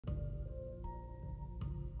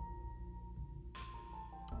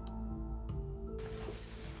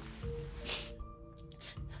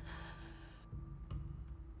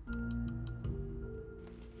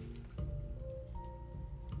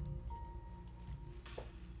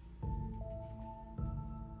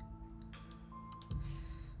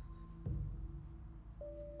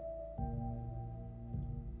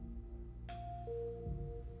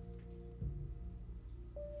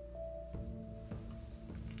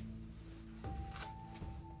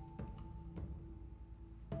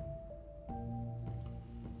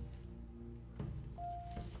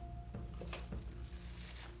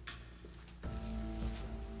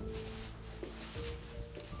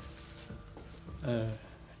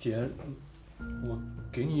姐，我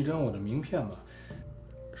给你一张我的名片吧，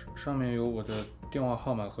上面有我的电话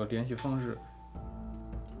号码和联系方式。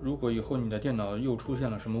如果以后你的电脑又出现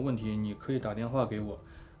了什么问题，你可以打电话给我。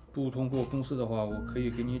不通过公司的话，我可以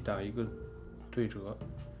给你打一个对折。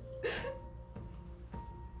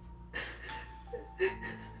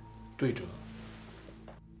对折。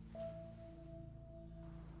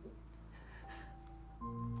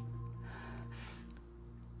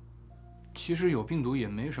其实有病毒也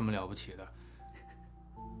没什么了不起的，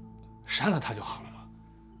删了它就好了嘛，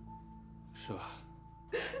是吧？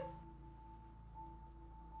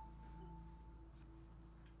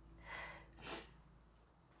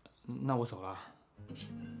那我走了。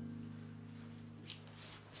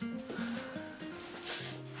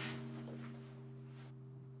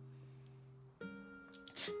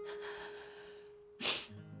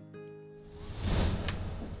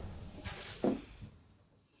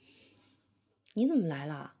你怎么来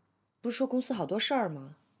了？不是说公司好多事儿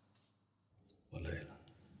吗？我累了。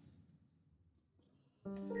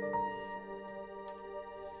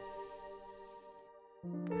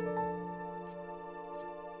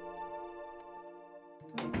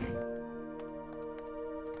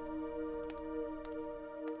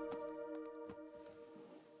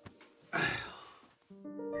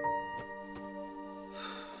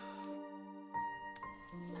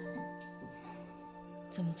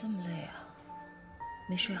怎么这么累啊？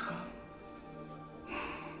没睡好？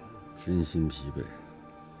身心疲惫。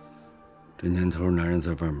这年头，男人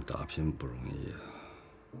在外面打拼不容易啊。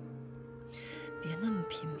别那么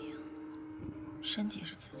拼命，身体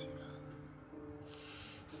是自己的。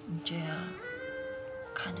你这样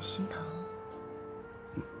看着心疼。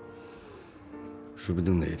说不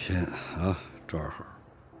定哪天啊，正好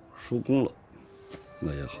收工了，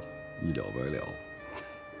那也好，一了百了。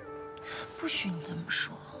不许你这么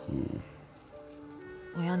说。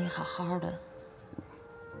我要你好好的。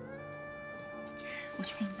我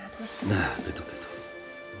去给你拿拖鞋。那别动别动，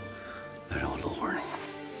来让我搂会儿你。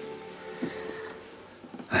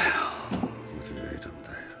哎呀，我只愿意这么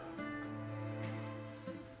待着，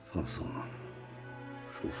放松，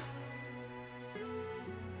舒服。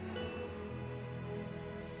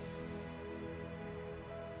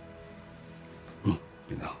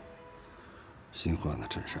领导，新换的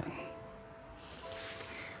衬衫。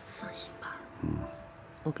放心吧，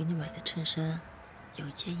我给你买的衬衫有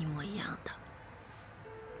一件一模一样的。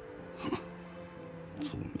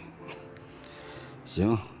聪明。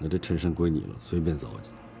行，那这衬衫归你了，随便糟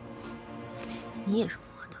践。你也是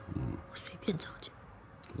我的，我随便糟践。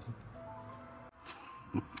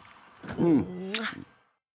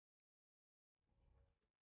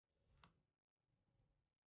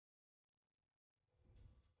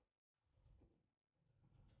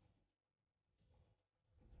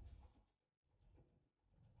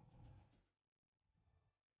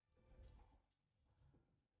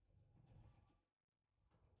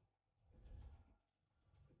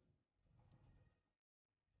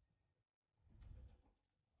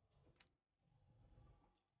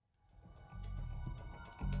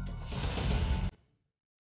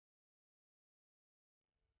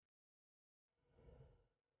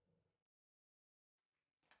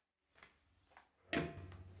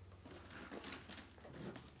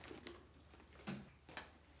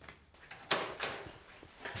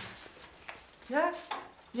哎，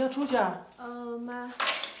你要出去啊？妈，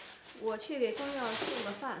我去给光耀送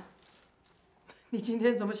个饭。你今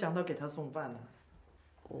天怎么想到给他送饭呢？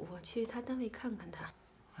我去他单位看看他。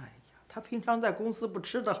哎呀，他平常在公司不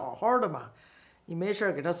吃的好好的嘛，你没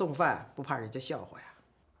事给他送饭，不怕人家笑话呀？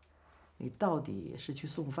你到底是去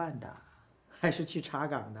送饭的，还是去查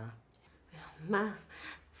岗的？妈，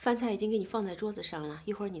饭菜已经给你放在桌子上了，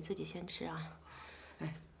一会儿你自己先吃啊。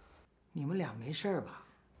哎，你们俩没事吧？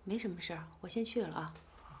没什么事儿，我先去了啊。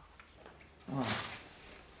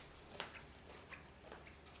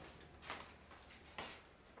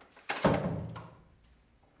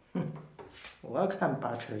哼，我看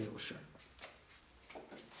八成有事。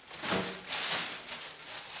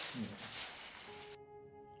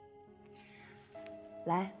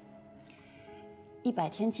来，100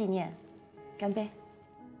天纪念，干杯！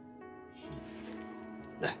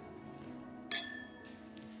来。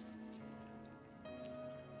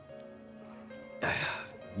哎呀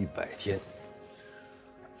，100天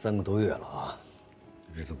，3个多月了啊，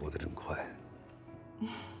日子过得真快。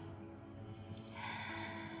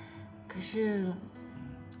可是，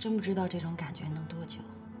真不知道这种感觉能多久。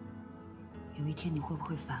有一天你会不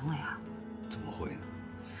会烦我呀？怎么会呢？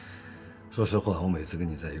说实话，我每次跟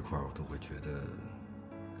你在一块儿，我都会觉得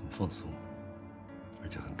很放松，而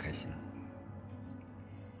且很开心。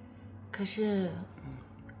可是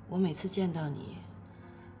我每次见到你，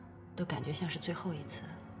都感觉像是最后一次。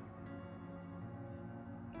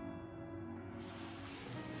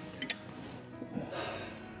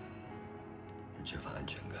你缺乏安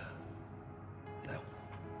全感，爱我。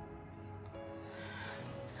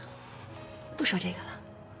不说这个了，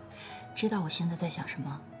知道我现在在想什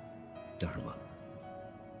么？想什么？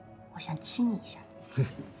我想亲你一下。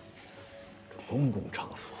公共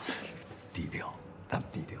场所，低调，咱们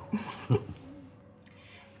低调。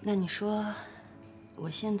那你说，我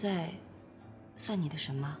现在算你的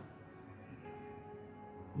什么？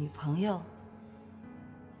女朋友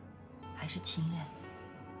还是情人？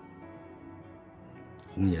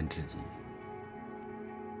红颜知己。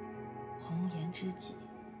红颜知己。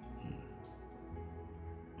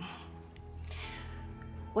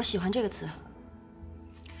我喜欢这个词。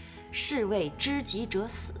士为知己者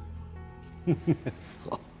死。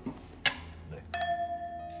好。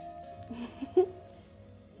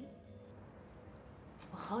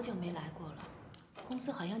我好久没来过了，公司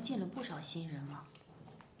好像进了不少新人了。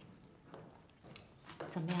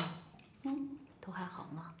怎么样？都还好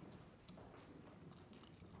吗？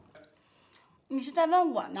你是在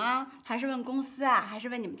问我呢，还是问公司啊，还是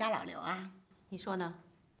问你们家老刘啊？你说呢？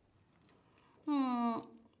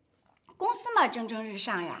公司嘛，蒸蒸日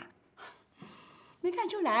上呀。没看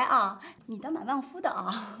出来啊，你倒蛮旺夫的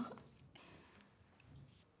啊。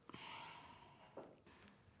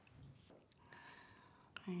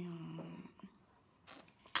哎呀，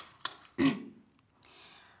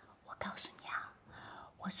我告诉你啊，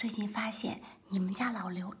我最近发现你们家老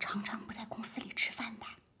刘常常不在公司里吃饭的。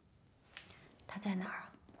他在哪儿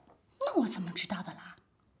啊？那我怎么知道的啦？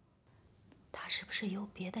他是不是有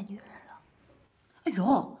别的女人了？哎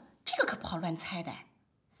呦，这个可不好乱猜的。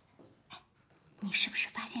你是不是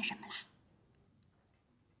发现什么啦？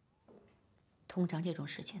通常这种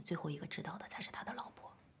事情，最后一个知道的才是他的老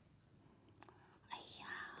婆。哎呀，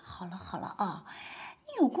好了好了啊，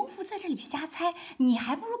你有功夫在这里瞎猜，你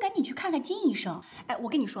还不如赶紧去看看金医生。哎，我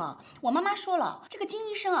跟你说啊，我妈妈说了，这个金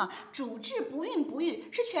医生啊，主治不孕不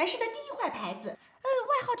育，是全市的第一坏牌子。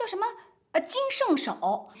外号叫什么？金圣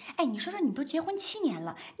手。哎，你说说，你都结婚7年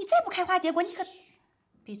了，你再不开花结果，你可……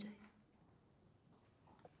闭嘴。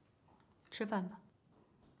吃饭吧。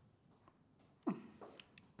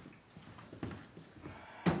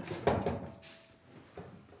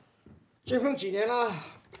结婚几年了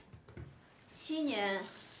？7年。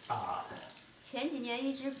前几年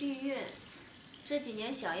一直避孕，这几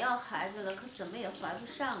年想要孩子了，可怎么也怀不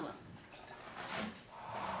上了。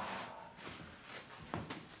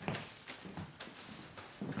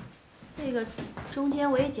那个中间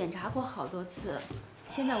我也检查过好多次，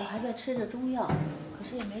现在我还在吃着中药，可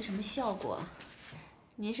是也没什么效果。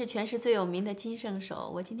您是全市最有名的金圣手，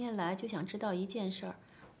我今天来就想知道一件事儿，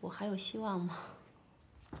我还有希望吗？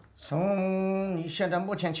从你现在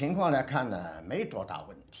目前情况来看呢，没多大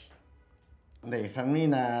问题。内分泌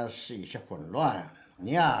呢是一些混乱，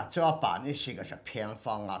你呀就要把那些个是偏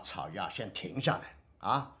方啊、草药先停下来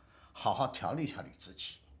啊，好好调理调理自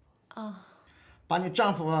己。啊。把你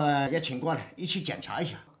丈夫也请过来，一起检查一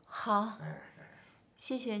下。好，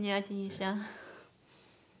谢谢你啊，金医生。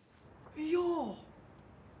哎呦，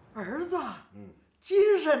儿子，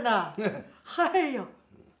精神呐！嗨呀，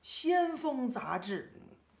先锋杂志，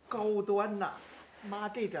高端呐，妈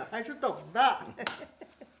这点还是懂的。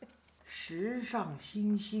时尚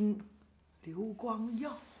新星，刘光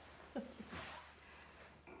耀，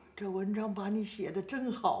这文章把你写的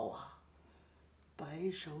真好啊，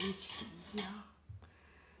白手起家。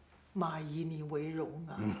妈以你为荣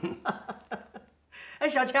啊！哎，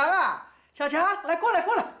小强啊，小强，来过来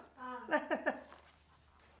过来，来，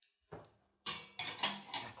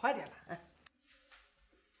快点来，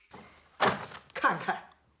看看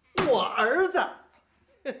我儿子。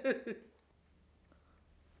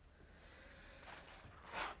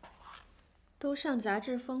都上杂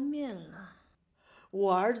志封面了。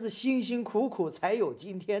我儿子辛辛苦苦才有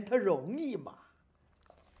今天，他容易吗？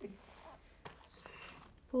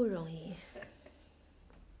不容易。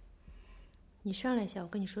你上来一下，我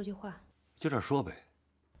跟你说句话。就这说呗。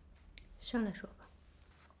上来说吧。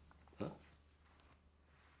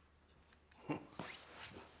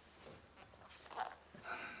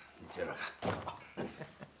你接着看。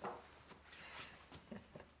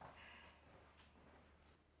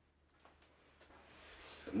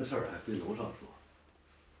什么事儿还非楼上说？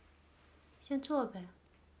先坐呗。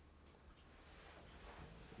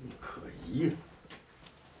你可疑呀！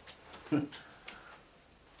哼！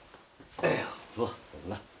哎呀，说怎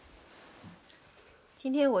么了？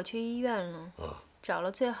今天我去医院了，找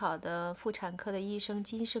了最好的妇产科的医生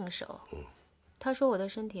金圣手。他说我的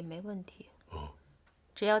身体没问题，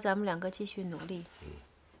只要咱们两个继续努力，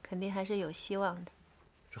肯定还是有希望的。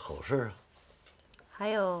这好事啊。还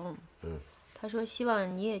有，他说希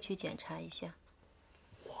望你也去检查一下。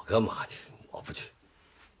我干嘛去？我不去。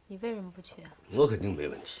你为什么不去啊？我肯定没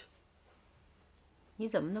问题。你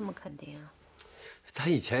怎么那么肯定啊？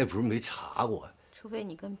咱以前也不是没查过。除非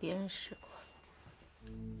你跟别人试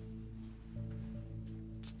过。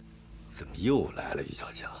怎么又来了，于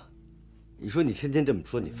小强？你说你天天这么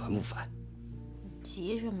说，你烦不烦？你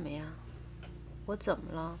急什么呀？我怎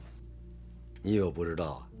么了？你以为我不知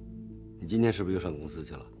道啊？你今天是不是又上公司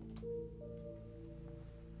去了？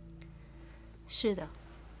是的，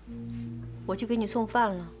我去给你送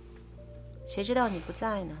饭了。谁知道你不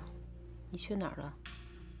在呢？你去哪儿了？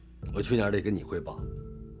我去哪儿得跟你汇报，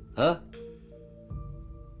啊？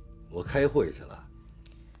我开会去了。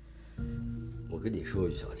我跟你说，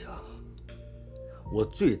于小强，我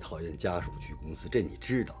最讨厌家属去公司，这你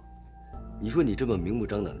知道。你说你这么明目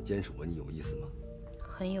张胆的监视我，你有意思吗？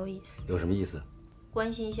很有意思。有什么意思？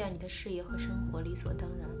关心一下你的事业和生活，理所当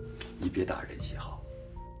然。你别打着这旗号。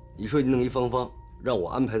你说你弄一芳芳，让我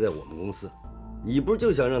安排在我们公司，你不是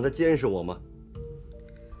就想让她监视我吗？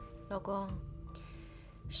老公，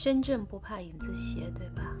身正不怕影子斜，对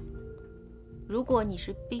吧？如果你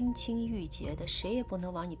是冰清玉洁的，谁也不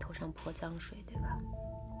能往你头上泼脏水，对吧？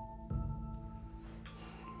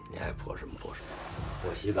你爱泼什么泼什么。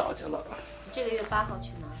我洗澡去了。你这个月8号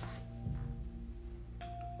去哪儿了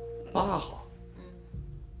？8号。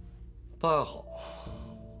8号。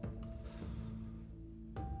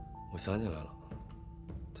我想起来了，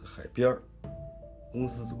在海边儿，公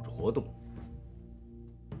司组织活动。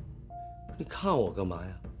你看我干嘛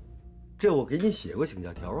呀？这我给你写过请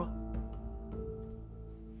假条啊。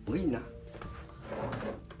我给你拿，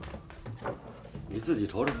你自己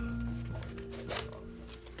瞅瞅。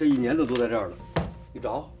这1年都在这儿了，你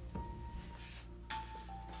找。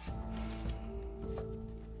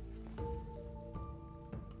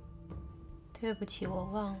对不起，我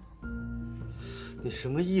忘了。你什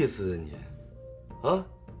么意思啊你？啊？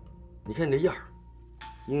你看你这样儿，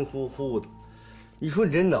阴乎乎的。你说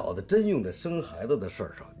你这脑子真用在生孩子的事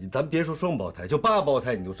儿上，咱别说双胞胎，就8胞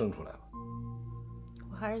胎你都生出来了。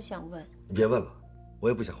我还是想问。你别问了，我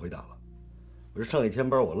也不想回答了。我这上1天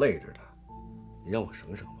班，我累着呢，你让我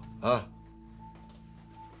省省吧，啊？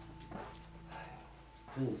哎，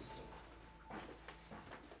真行。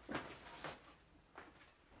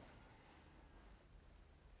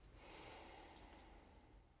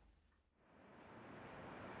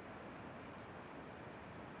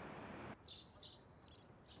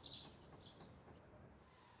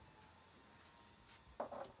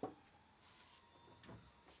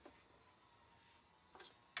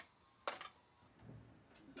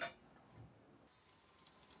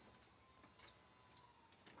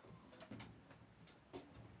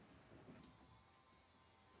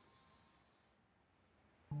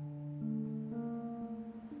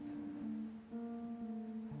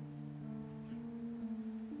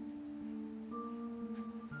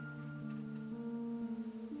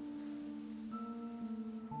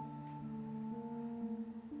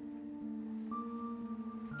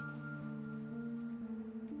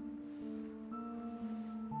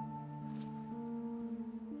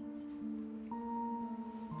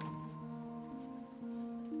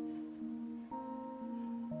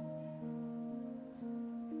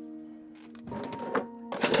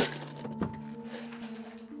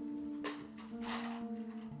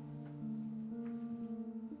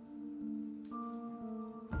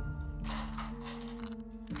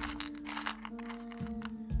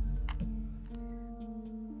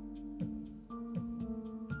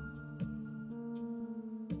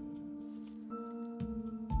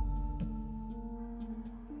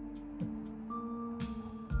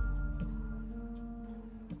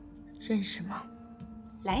认识吗？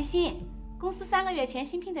兰心，公司3个月前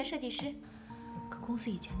新聘的设计师。可公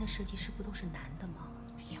司以前的设计师不都是男的吗？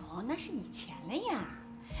哎呦，那是以前了呀。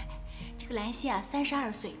这个兰心啊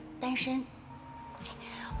，32岁，单身。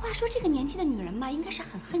话说这个年纪的女人嘛，应该是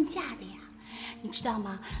很恨嫁的呀。你知道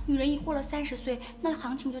吗？女人一过了30岁，那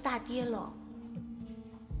行情就大跌了。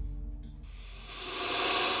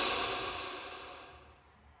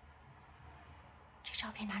这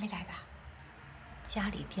照片哪里来的？家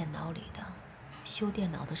里电脑里的，修电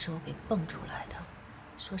脑的时候给蹦出来的，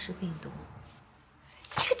说是病毒。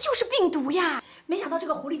这个就是病毒呀！没想到这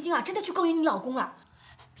个狐狸精啊，真的去勾引你老公了。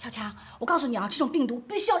小强，我告诉你啊，这种病毒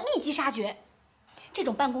必须要立即杀绝。这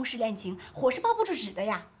种办公室恋情，火是包不住纸的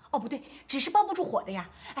呀。哦，不对，纸是包不住火的呀。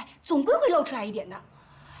哎，总归会露出来一点的。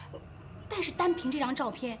但是单凭这张照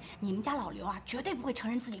片，你们家老刘啊，绝对不会承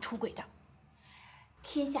认自己出轨的。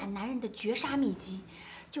天下男人的绝杀秘籍，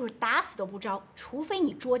就是打死都不招，除非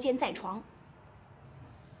你捉奸在床。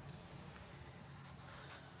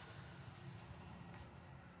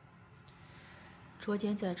捉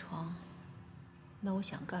奸在床，那我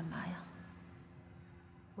想干嘛呀？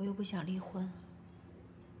我又不想离婚。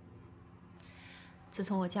自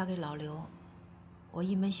从我嫁给老刘，我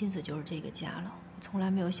一门心思就是这个家了。我从来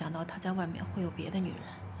没有想到他在外面会有别的女人。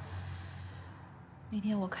那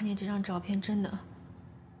天我看见这张照片，真的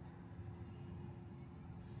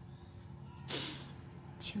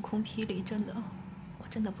晴空霹雳，真的，我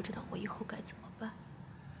真的不知道我以后该怎么办。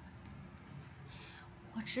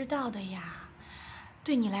我知道的呀，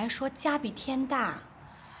对你来说家比天大，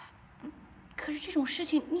可是这种事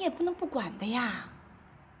情你也不能不管的呀。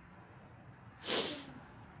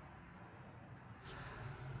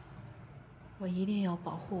我一定要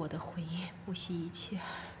保护我的婚姻，不惜一切。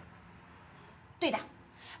对的，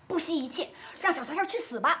不惜一切，让小乔乔去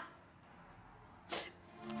死吧！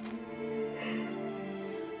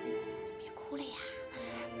别哭了呀。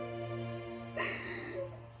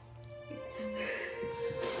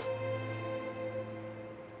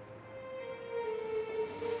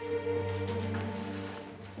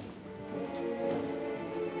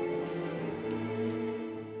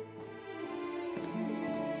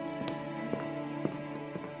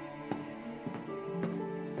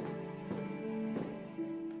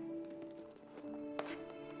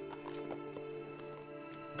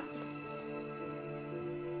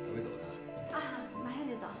准备走了？啊，马上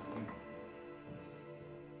就走。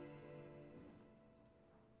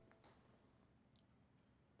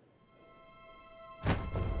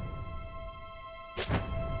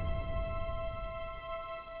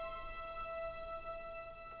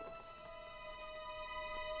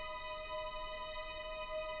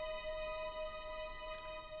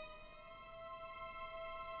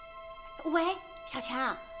喂，小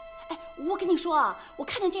强，哎，我跟你说啊，我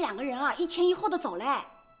看见这两个人啊，一前一后的走嘞。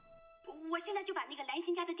我现在就把那个兰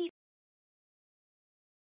心家的地。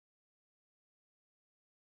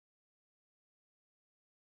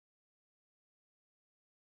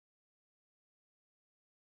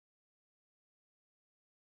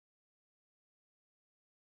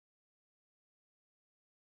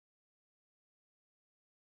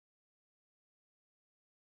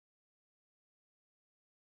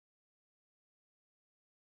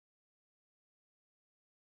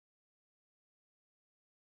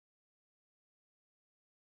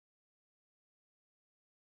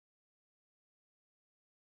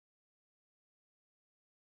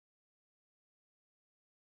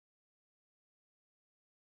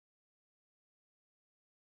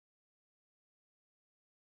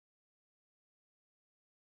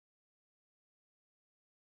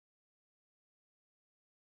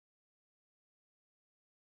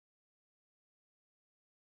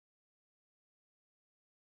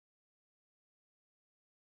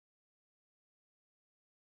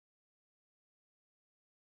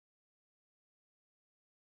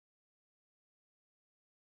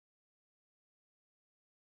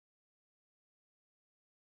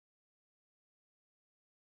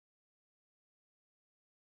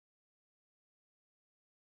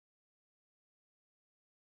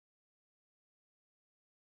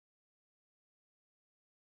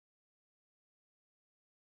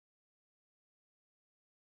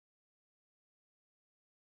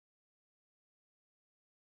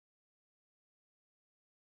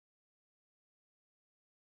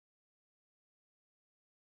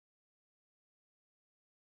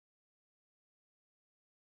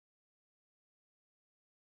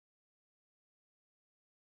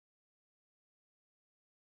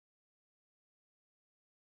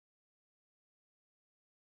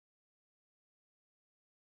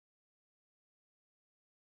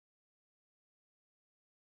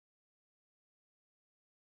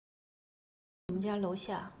我们家楼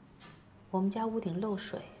下，我们家屋顶漏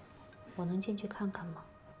水，我能进去看看吗？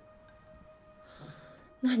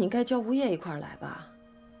那你该叫物业一块儿来吧。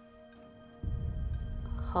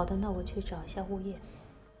好的，那我去找一下物业。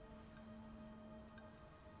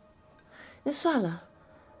那算了，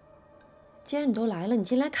既然你都来了，你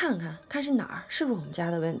进来看看，看是哪儿，是不是我们家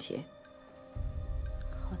的问题？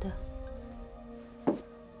好的。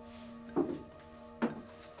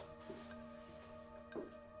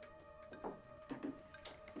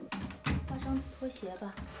换双拖鞋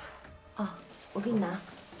吧。啊，我给你拿。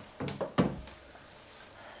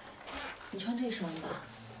你穿这双吧。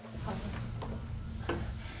好的。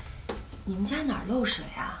你们家哪儿漏水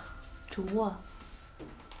啊？主卧。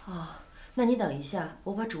啊，那你等一下，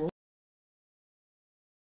我把主卧。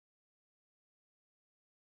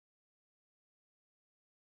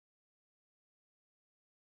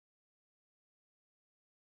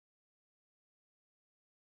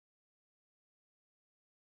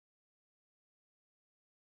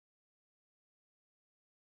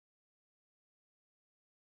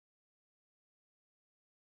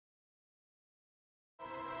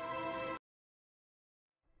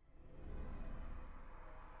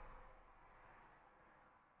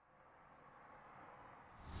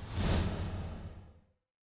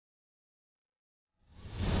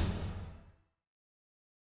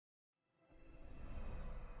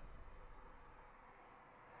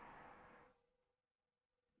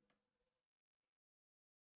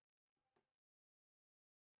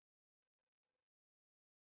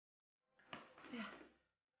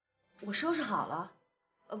我收拾好了，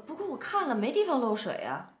不过我看了没地方漏水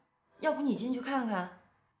啊，要不你进去看看？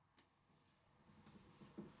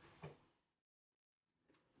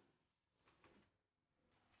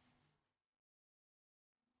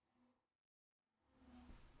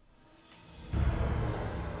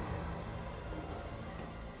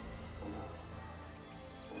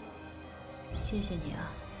谢谢你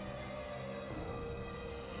啊，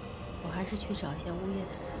我还是去找一下物业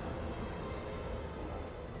的人。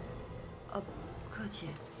不客气。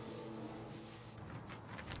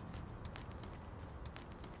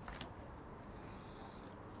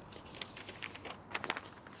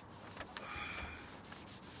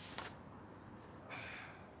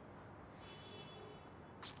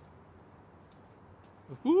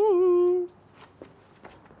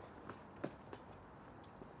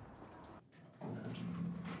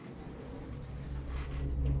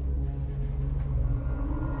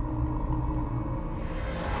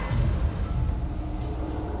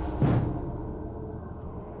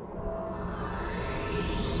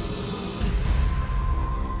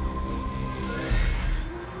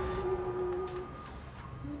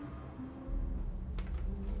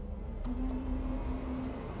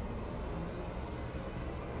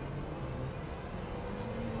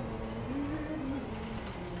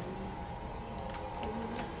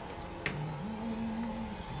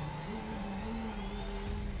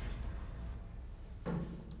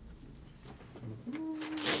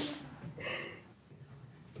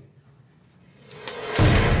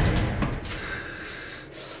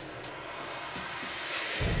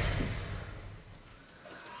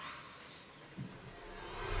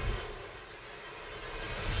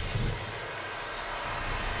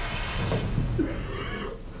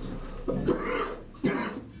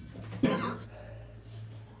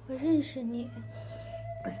我认识你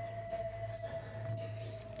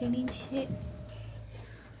，007，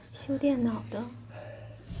修电脑的。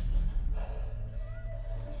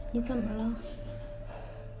你怎么了？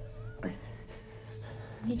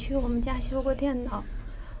你去我们家修过电脑，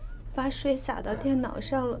把水洒到电脑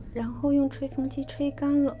上了，然后用吹风机吹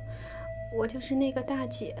干了。我就是那个大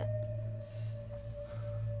姐。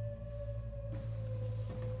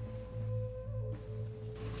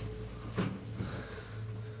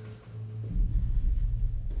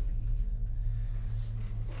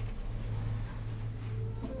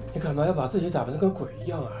你干嘛要把自己打扮得跟鬼一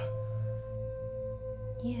样啊？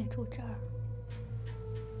你也住这儿？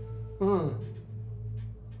嗯。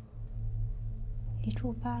你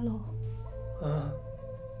住8楼。啊。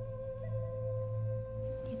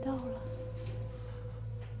你到了。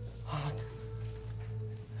啊！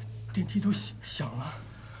电梯都响了。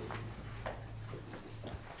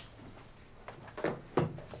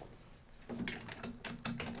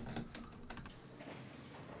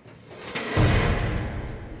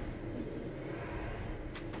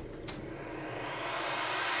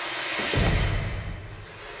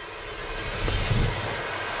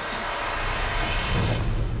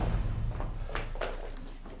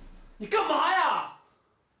你干嘛呀？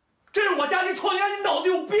这是我家，你闯进来，你脑子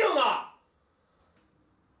有病啊！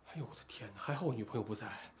哎呦我的天哪！还好我女朋友不在，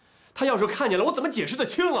她要是看见了，我怎么解释得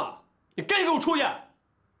清啊？你赶紧给我出去！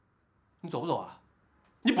你走不走啊？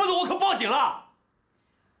你不走，我可报警了！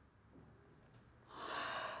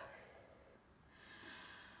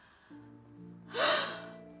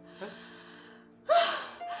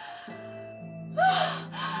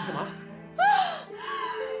你干嘛？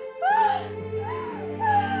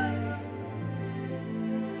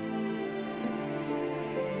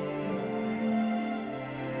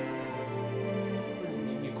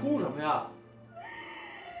你哭什么呀？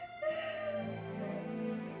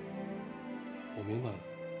我明白了，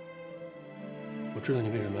我知道你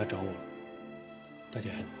为什么来找我了，大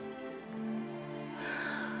姐。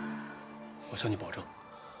我向你保证，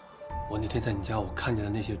我那天在你家我看见的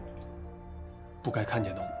那些不该看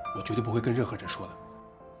见的，我绝对不会跟任何人说的。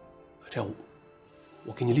这样，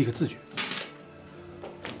我给你立个字据。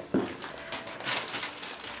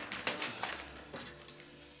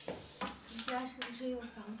你家是不是有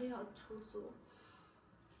房子要出租？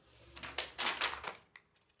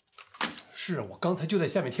是啊，我刚才就在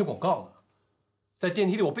下面贴广告呢，在电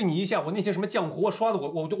梯里我被你一下，我那些什么浆糊啊、刷子，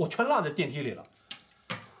我全落在电梯里了。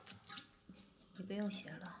你不用写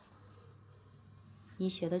了，你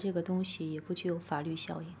写的这个东西也不具有法律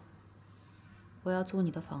效应。我要租你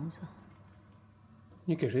的房子。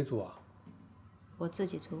你给谁租啊？我自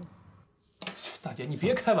己租。大姐，你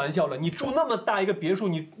别开玩笑了，你住那么大一个别墅，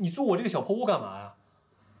你租我这个小破屋干嘛呀？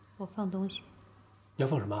我放东西。你要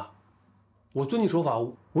放什么？我遵纪守法，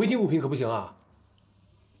违禁物品可不行啊！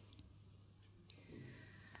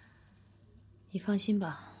你放心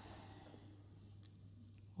吧，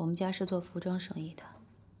我们家是做服装生意的，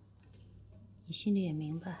你心里也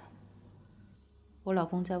明白。我老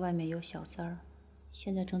公在外面有小三儿，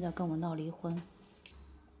现在正在跟我闹离婚，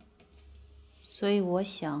所以我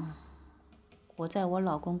想，我在我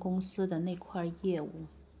老公公司的那块业务，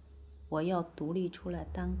我要独立出来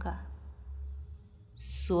单干。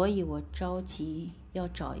所以我着急要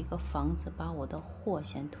找一个房子，把我的货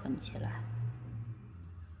先囤起来。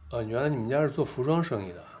原来你们家是做服装生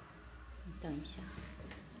意的。你等一下。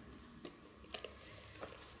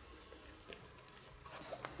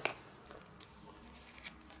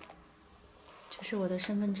这是我的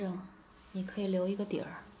身份证，你可以留一个底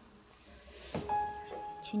儿。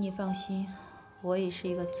请你放心，我也是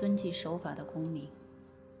一个遵纪守法的公民。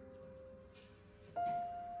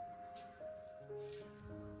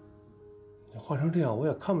你画成这样，我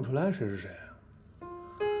也看不出来谁是谁啊。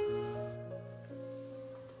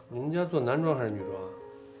你们家做男装还是女装啊？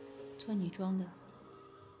做女装的。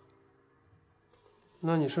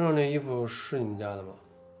那你身上那衣服是你们家的吗？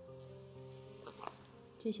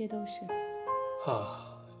这些都是。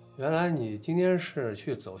原来你今天是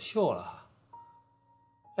去走秀了哈。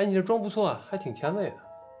哎，你这妆不错啊，还挺前卫的。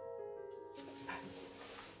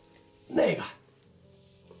那个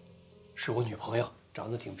是我女朋友，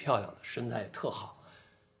长得挺漂亮的，身材也特好。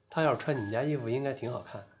她要是穿你们家衣服，应该挺好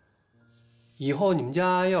看。以后你们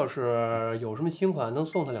家要是有什么新款，能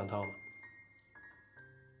送她2套吗？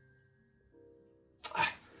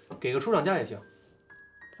哎，给个出厂价也行。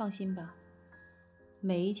放心吧，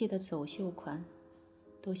每一季的走秀款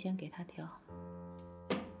都先给她挑。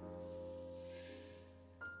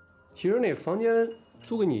其实那房间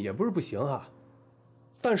租给你也不是不行哈，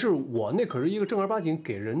但是我那可是一个正儿八经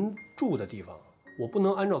给人住的地方，我不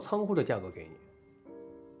能按照仓库的价格给你。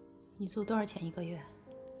你租多少钱1个月？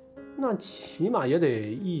那起码也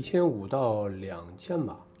得1500到2000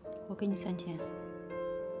吧。我给你3000。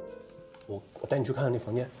我带你去看看那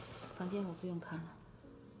房间。房间我不用看了。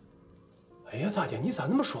哎呀，大姐，你咋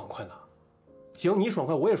那么爽快呢？行，你爽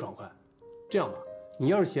快，我也爽快。这样吧，你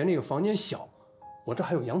要是嫌那个房间小，我这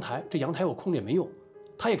还有阳台，这阳台我空着也没用，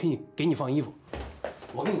它也可以给你放衣服。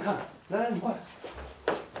我给你看看，来，你过来。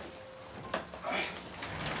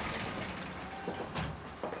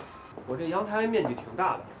我这阳台面积挺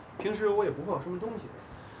大的，平时我也不放什么东西。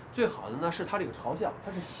最好的呢是它这个朝向，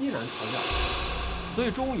它是西南朝向，所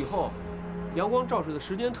以中午以后，阳光照射的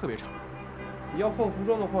时间特别长。你要放服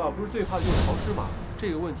装的话，不是最怕的就是潮湿吗？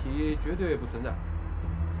这个问题绝对不存在。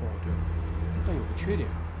哦，对了，但有个缺点，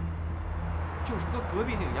就是和隔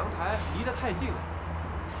壁那个阳台离得太近了，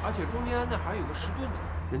而且中间那还有个石墩子，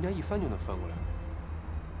人家一翻就能翻过来。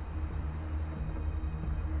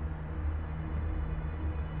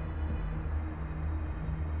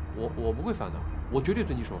我不会翻的，我绝对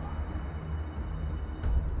遵纪守法。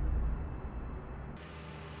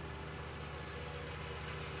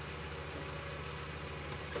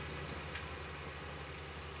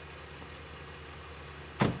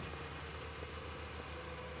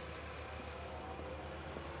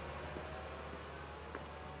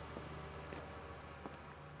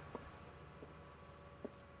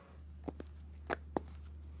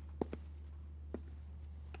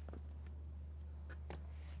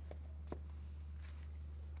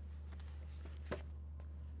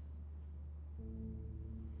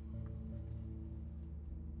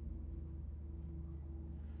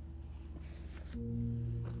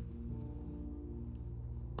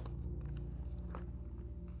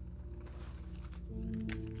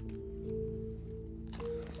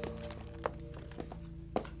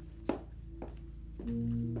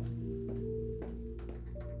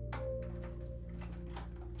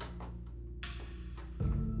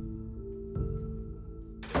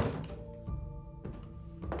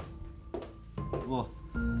不，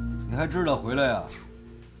你还知道回来呀？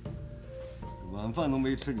晚饭都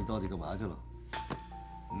没吃，你到底干嘛去了？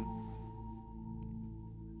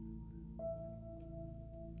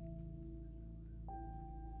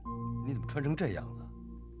你怎么穿成这样子？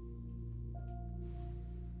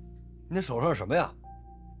你那手上是什么呀？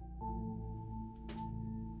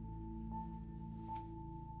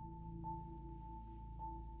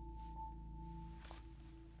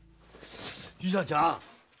于小强，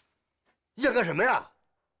你想干什么呀？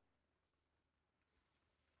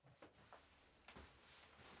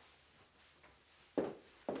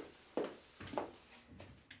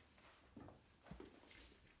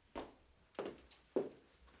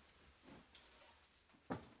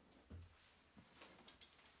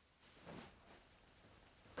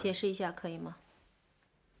解释一下可以吗？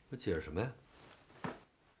我解释什么呀？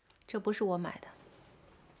这不是我买的，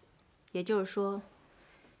也就是说，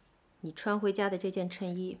你穿回家的这件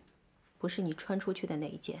衬衣，不是你穿出去的那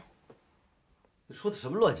一件。你说的什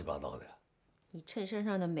么乱七八糟的呀？你衬衫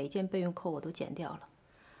上的每件备用扣我都剪掉了，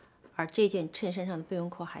而这件衬衫上的备用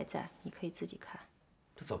扣还在，你可以自己看。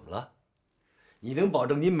这怎么了？你能保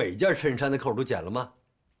证你每件衬衫的扣都剪了吗？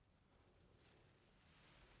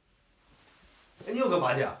哎，你又干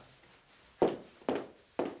嘛去啊？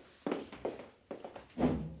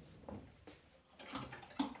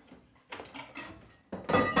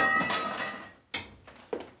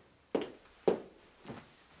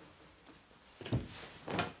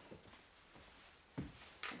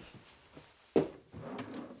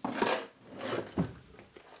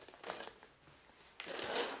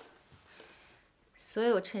所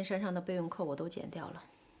有衬衫上的备用扣我都剪掉了，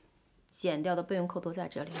剪掉的备用扣都在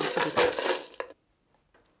这里，你自己看。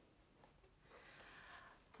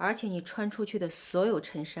而且你穿出去的所有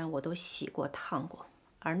衬衫我都洗过、烫过，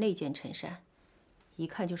而那件衬衫，一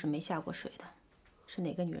看就是没下过水的，是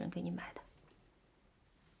哪个女人给你买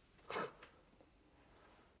的？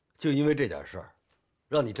就因为这点事儿，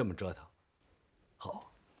让你这么折腾。好，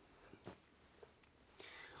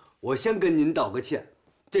我先跟您道个歉，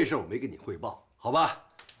这事儿我没跟你汇报。好吧，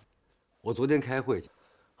我昨天开会去，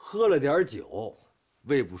喝了点酒，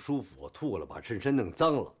胃不舒服，我吐了，把衬衫弄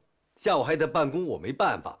脏了。下午还在办公，我没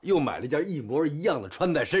办法，又买了件一模一样的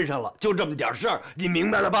穿在身上了，就这么点事儿，你明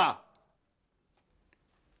白了吧？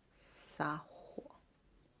撒谎！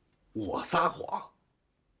我撒谎？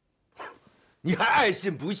你还爱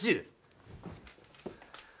信不信？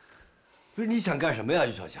不是你想干什么呀，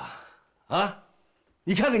于小强？啊，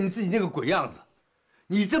你看看你自己那个鬼样子！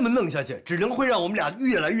你这么弄下去，只能会让我们俩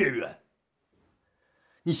越来越远。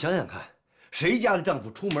你想想看，谁家的丈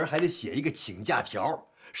夫出门还得写一个请假条？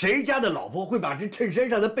谁家的老婆会把这衬衫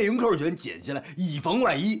上的备用扣全剪下来，以防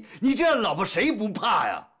万一？你这样的老婆谁不怕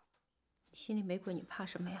呀？你心里没鬼，你怕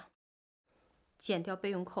什么呀？剪掉备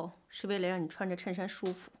用扣是为了让你穿着衬衫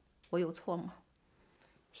舒服，我有错吗？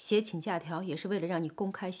写请假条也是为了让你公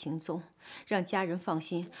开行踪，让家人放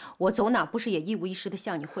心。我走哪不是也一五一十的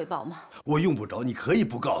向你汇报吗？我用不着，你可以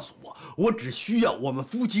不告诉我，我只需要我们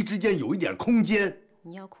夫妻之间有一点空间。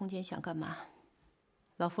你要空间想干嘛？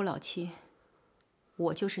老夫老妻，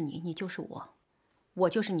我就是你，你就是我，我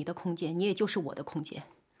就是你的空间，你也就是我的空间。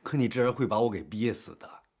可你这样会把我给憋死的。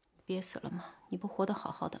憋死了吗？你不活得好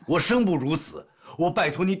好的吗？我生不如死，我拜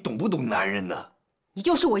托你懂不懂男人呢？你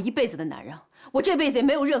就是我一辈子的男人，我这辈子也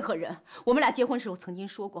没有任何人。我们俩结婚时，我曾经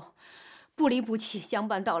说过，不离不弃，相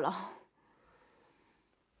伴到老。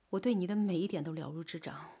我对你的每一点都了如指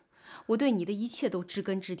掌，我对你的一切都知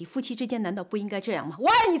根知底。夫妻之间难道不应该这样吗？我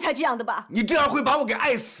爱你才这样的吧？你这样会把我给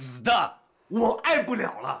爱死的，我爱不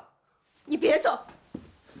了了。你别走，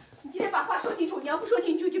你今天把话说清楚，你要不说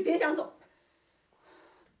清楚就别想走。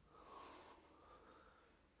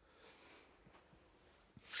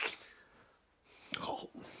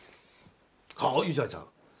好，于小强，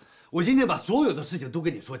我今天把所有的事情都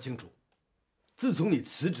跟你说清楚。自从你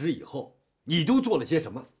辞职以后，你都做了些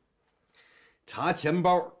什么？查钱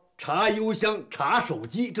包、查邮箱、查手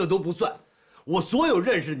机，这都不算。我所有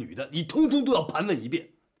认识女的，你通通都要盘问一遍。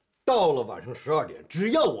到了晚上12点，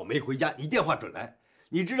只要我没回家，你电话准来。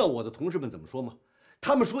你知道我的同事们怎么说吗？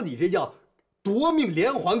他们说你这叫夺命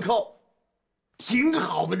连环 call。挺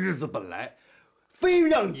好的日子本来。非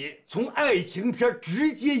让你从爱情片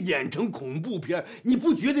直接演成恐怖片，你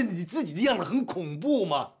不觉得你自己的样子很恐怖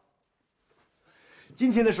吗？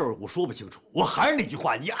今天的事儿我说不清楚，我还是那句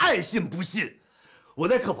话，你爱信不信。我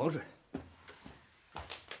在客房睡。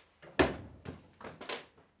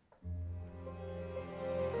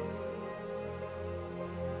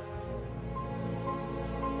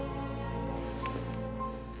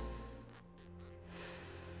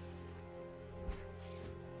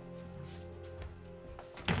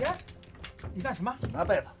姐，你干什么？拿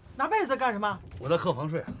被子。拿被子干什么？我在客房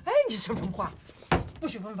睡。哎，你说什么话？不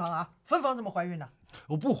许分房啊！分房怎么怀孕呢？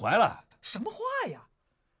我不怀了。什么话呀？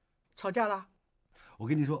吵架了？我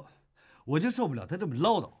跟你说，我就受不了他这么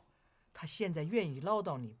唠叨。他现在愿意唠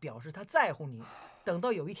叨你，表示他在乎你。等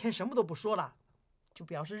到有一天什么都不说了，就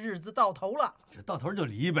表示日子到头了。这到头就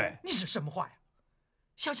离呗。你是什么话呀？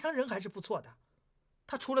小强人还是不错的，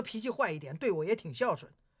他除了脾气坏一点，对我也挺孝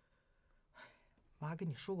顺。妈跟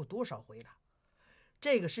你说过多少回了，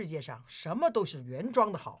这个世界上什么都是原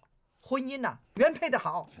装的好，婚姻呐，原配的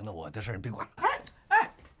好。行了，我的事儿你别管了。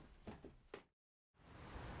哎，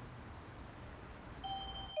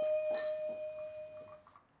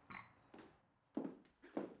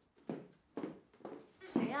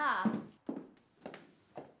谁呀？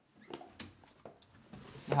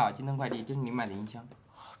你好，京东快递，这是您买的音箱。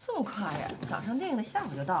这么快呀？早上订的，下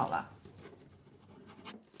午就到了。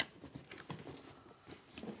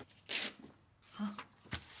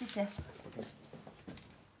谢。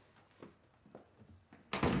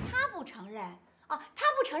他不承认啊？他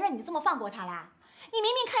不承认，你就这么放过他啦？你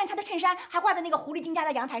明明看见他的衬衫还挂在那个狐狸精家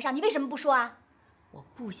的阳台上，你为什么不说啊？我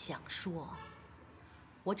不想说，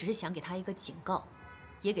我只是想给他一个警告，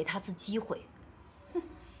也给他次机会。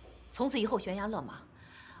从此以后悬崖勒马，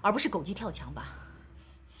而不是狗急跳墙吧。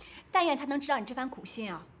但愿他能知道你这番苦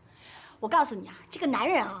心啊！我告诉你啊，这个男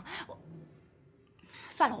人啊，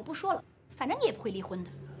算了，我不说了，反正你也不会离婚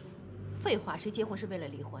的。废话，谁结婚是为了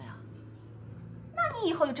离婚啊？那你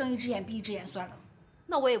以后就睁一只眼闭一只眼算了。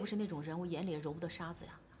那我也不是那种人，我眼里也揉不得沙子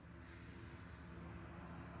呀。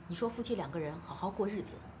你说夫妻两个人好好过日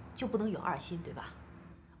子，就不能有二心，对吧？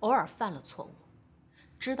偶尔犯了错误，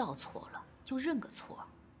知道错了就认个错，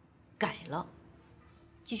改了，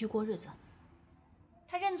继续过日子。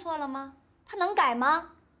他认错了吗？他能改吗？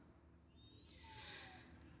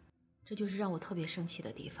这就是让我特别生气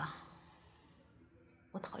的地方。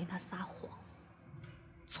我讨厌他撒谎，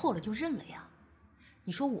错了就认了呀。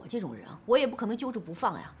你说我这种人，我也不可能揪着不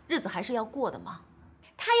放呀，日子还是要过的嘛。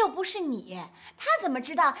他又不是你，他怎么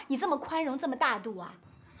知道你这么宽容、这么大度啊？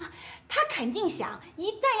他肯定想，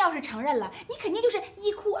一旦要是承认了，你肯定就是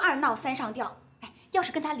一哭二闹三上吊。哎，要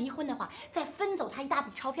是跟他离婚的话，再分走他一大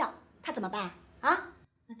笔钞票，他怎么办啊？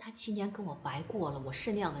那他7年跟我白过了，我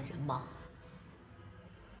是那样的人吗？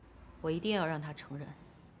我一定要让他承认，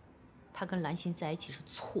他跟兰心在一起是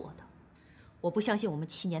错的。我不相信我们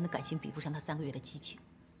7年的感情比不上他3个月的激情。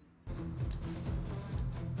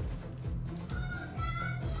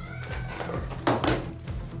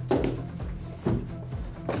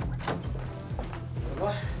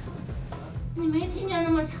你没听见那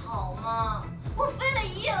么吵吗？我飞了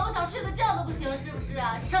一夜了，我想睡个觉都不行，是不是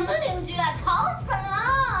啊？什么邻居啊，吵死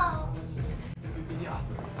了！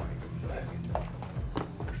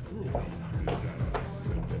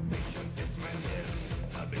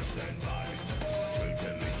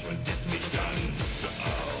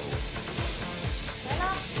来了。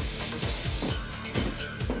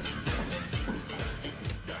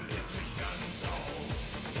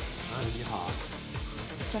啊，你好。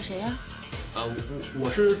找谁呀？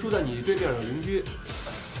我是住在你对面的邻居。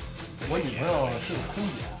我女朋友是个空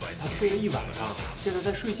姐，她飞了一晚上，现在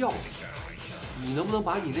在睡觉。你能不能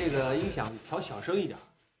把你那个音响调小声一点？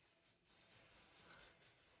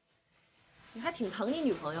你还挺疼你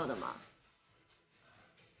女朋友的嘛？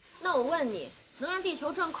那我问你，能让地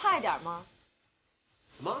球转快点吗？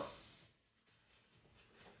什么？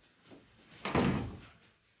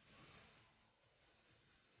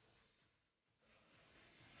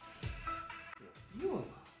有病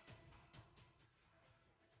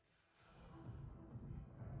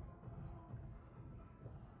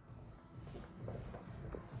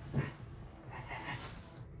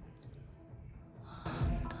啊！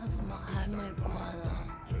他怎么还没关啊？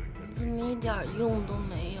怎么一点用都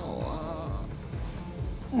没有啊？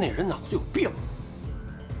那人脑子有病！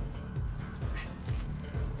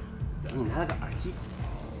等你拿了个耳机，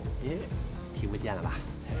哎，听不见了吧？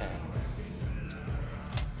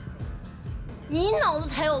你脑子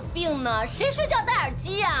才有病呢！谁睡觉戴耳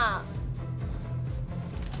机呀？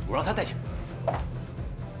我让他戴起来。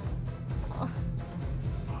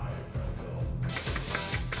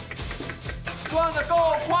转的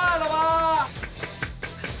够快了吧？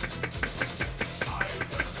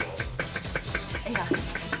哎呀，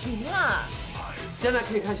行了。现在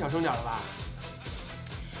可以看小声点了吧？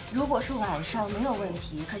如果是晚上没有问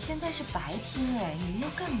题，可现在是白天哎，你们要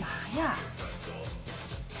干嘛呀？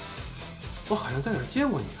我好像在哪儿见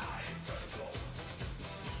过你啊。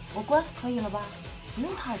我关可以了吧？不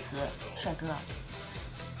用套词，帅哥。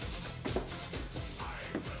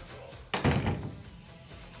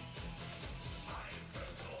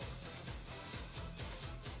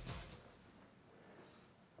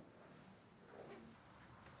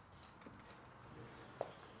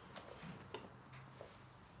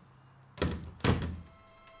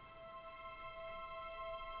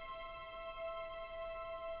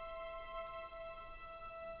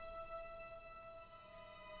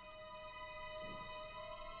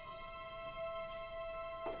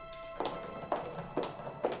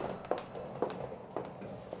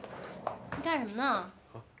干什么呢？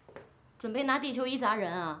准备拿地球仪砸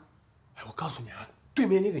人啊？哎，我告诉你啊，对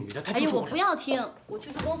面那个女的，她就是……哎呀，我不要听，我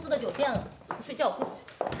去住公司的酒店了，不睡觉我不死。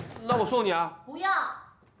那我送你啊。不要。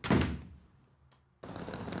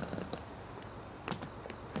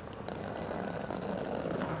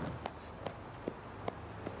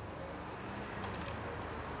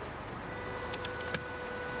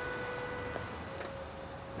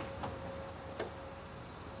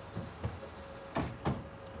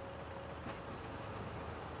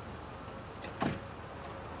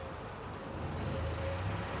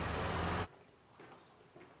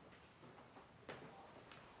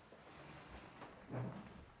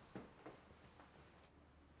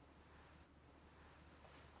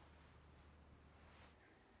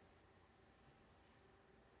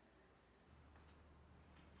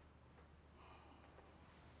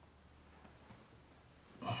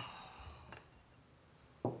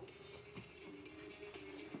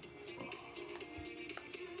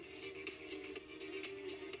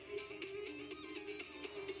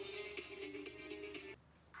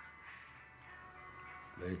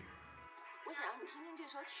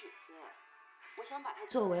首曲子，我想把它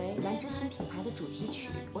作为兰芝新品牌的主题曲，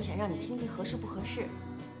我想让你听听合适不合适。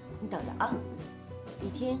你等着啊，你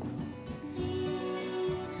听。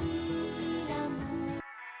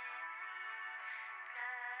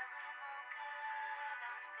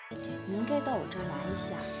你应该到我这儿来一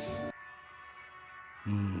下。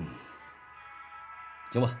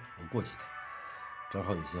行吧，我过去一趟，正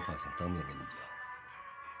好有些话想当面跟你讲。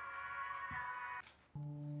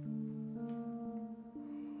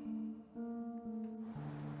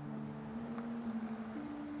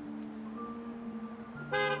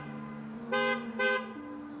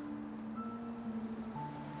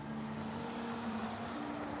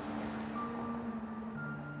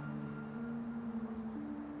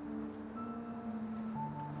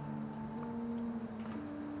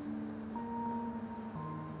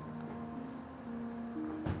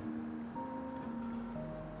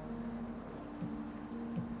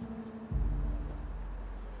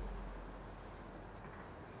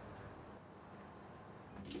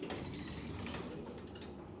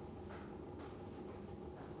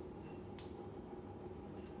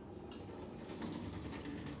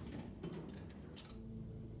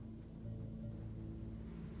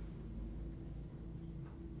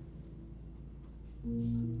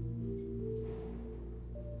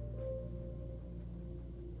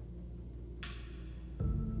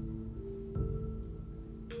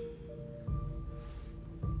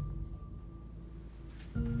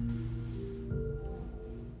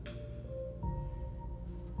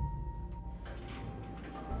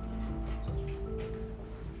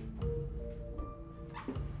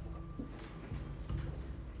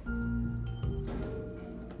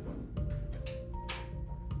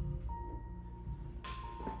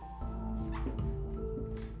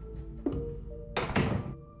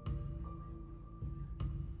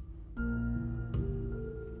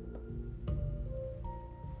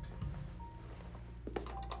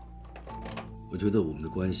我觉得我们的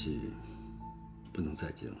关系不能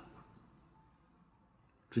再近了。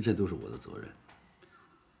之前都是我的责任，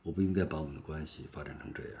我不应该把我们的关系发展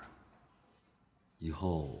成这样。以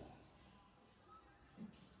后，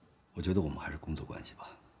我觉得我们还是工作关系吧。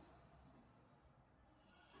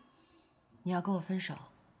你要跟我分手？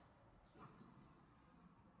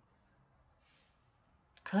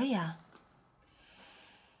可以啊。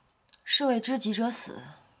士为知己者死，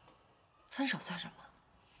分手算什么？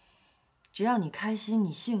只要你开心，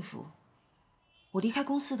你幸福，我离开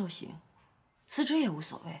公司都行，辞职也无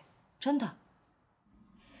所谓，真的。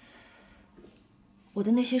我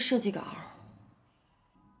的那些设计稿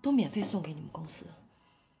都免费送给你们公司，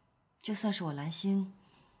就算是我兰心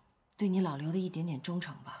对你老刘的一点点忠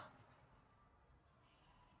诚吧。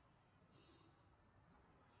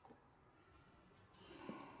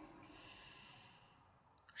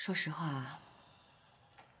说实话，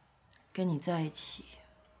跟你在一起，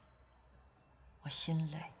我心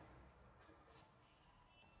累。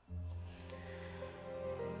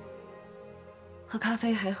喝咖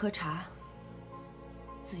啡还是喝茶？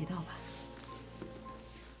自己倒吧。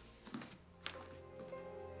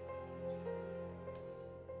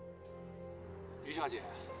于小姐，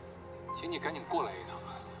请你赶紧过来一趟。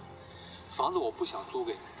房子我不想租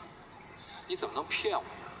给你，你怎么能骗我呀？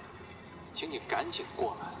请你赶紧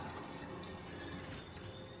过来。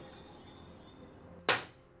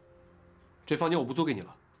这房间我不租给你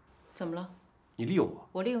了。怎么了？你利用我。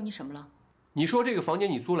我利用你什么了？你说这个房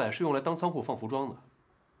间你租来是用来当仓库放服装的，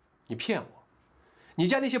你骗我。你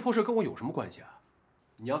家那些破事跟我有什么关系啊？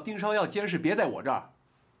你要盯梢要监视，别在我这儿。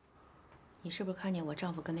你是不是看见我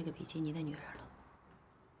丈夫跟那个比基尼的女人了？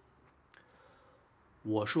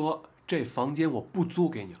我说这房间我不租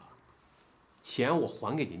给你了，钱我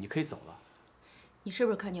还给你，你可以走了。你是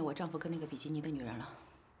不是看见我丈夫跟那个比基尼的女人了？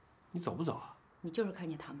你走不走啊？你就是看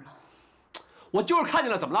见他们了。我就是看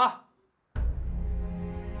见了，怎么了？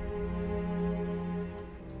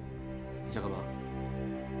你想干嘛？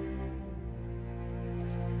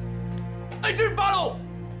哎，这是8楼。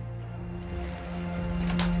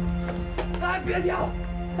哎，别跳！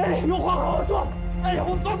哎，有话好好说。哎呀，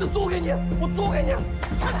我房子租给你，我租给你。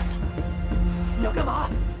下来！你要干嘛？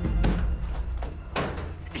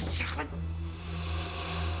下来！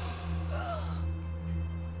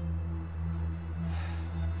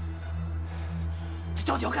你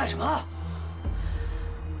到底要干什么？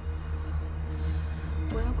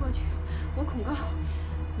我要过去，我恐高，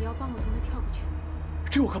你要帮我从这跳过去。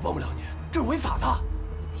这我可帮不了你，这是违法的。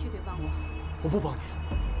你必须得帮我。我不帮你。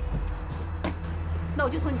那我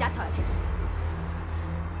就从你家跳下去。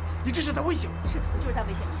你这是在威胁我？是的，我就是在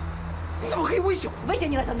威胁你。你怎么可以威胁我？威胁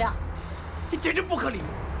你了怎么样？你简直不可理喻！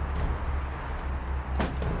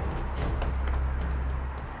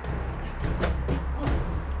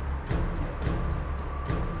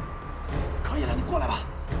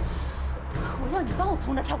要你帮我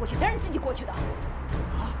从这跳过去，咱是自己过去的。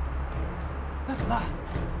啊？那怎么办？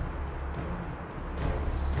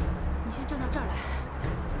你先站到这儿来。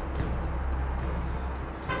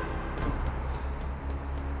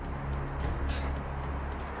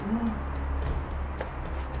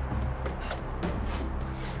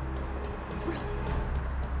扶着。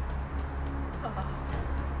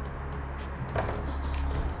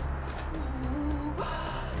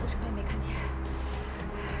不是，妹妹看见。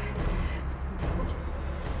你过去。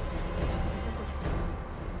我先过去。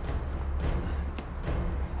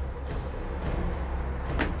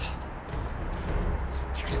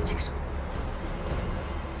这个手，这个手。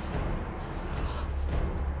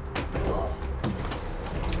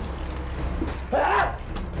哎！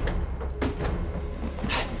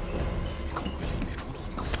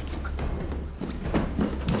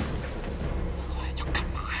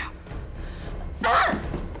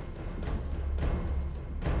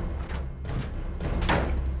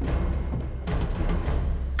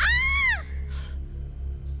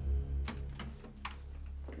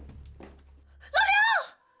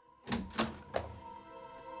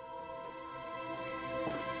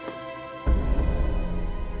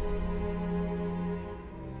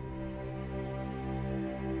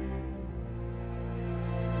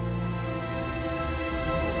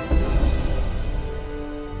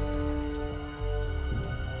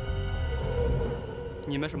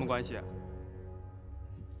你们什么关系？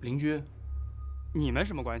邻居。你们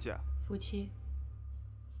什么关系？夫妻。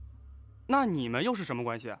那你们又是什么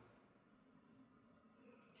关系？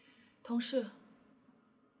同事。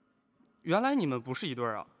原来你们不是一对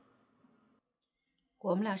儿啊！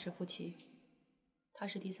我们俩是夫妻，他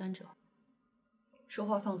是第三者。说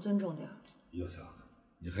话放尊重点。小强，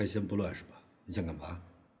你还嫌不乱是吧？你想干嘛？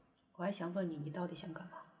我还想问你，你到底想干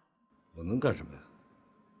嘛？我能干什么呀？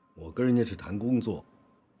我跟人家是谈工作。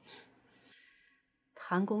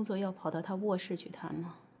谈工作要跑到他卧室去谈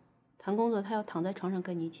吗？谈工作他要躺在床上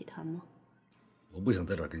跟你一起谈吗？我不想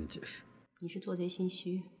在这儿跟你解释。你是做贼心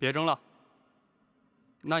虚。别争了。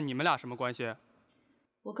那你们俩什么关系？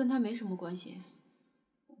我跟他没什么关系，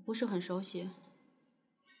不是很熟悉。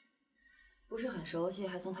不是很熟悉，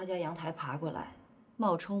还从他家阳台爬过来，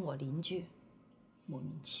冒充我邻居，莫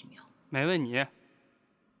名其妙。没问你，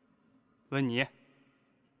问你。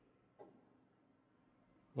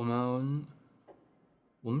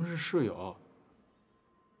我们是室友。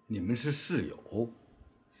你们是室友？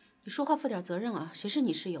你说话负点责任啊！谁是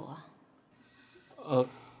你室友啊？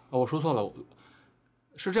我说错了，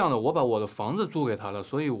是这样的，我把我的房子租给他了，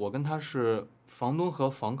所以我跟他是房东和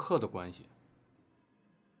房客的关系。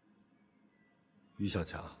于小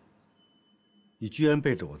强，你居然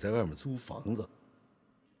背着我在外面租房子？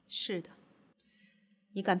是的，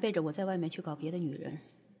你敢背着我在外面去搞别的女人，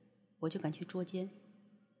我就敢去捉奸。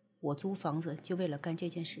我租房子就为了干这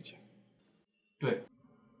件事情。对，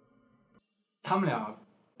他们俩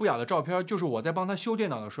不雅的照片就是我在帮他修电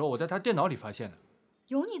脑的时候，我在他电脑里发现的。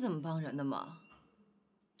有你这么帮人的吗？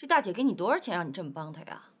这大姐给你多少钱让你这么帮她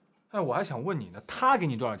呀？哎，我还想问你呢，他给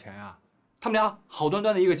你多少钱呀？他们俩好端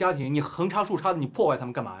端的一个家庭，你横插竖插的，你破坏他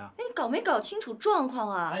们干嘛呀？哎，你搞没搞清楚状况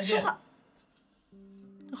啊？说话。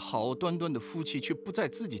好端端的夫妻却不在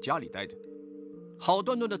自己家里待着，好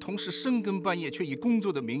端端的同事深更半夜却以工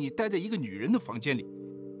作的名义待在一个女人的房间里，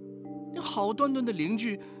那好端端的邻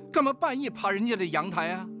居干嘛半夜爬人家的阳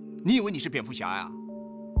台啊？你以为你是蝙蝠侠呀？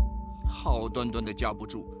好端端的架不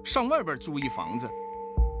住，上外边租一房子。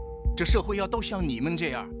这社会要都像你们这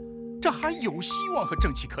样，这还有希望和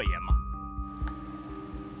正气可言吗？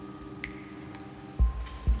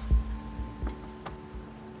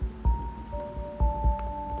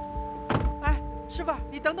哎，师傅，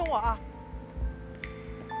你等等我啊！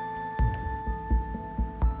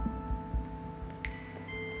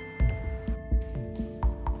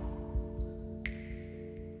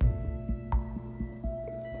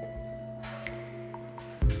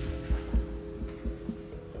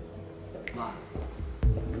妈，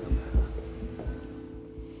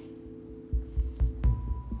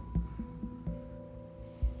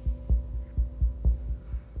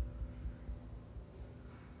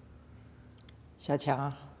小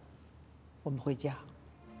强，我们回家。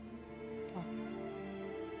啊。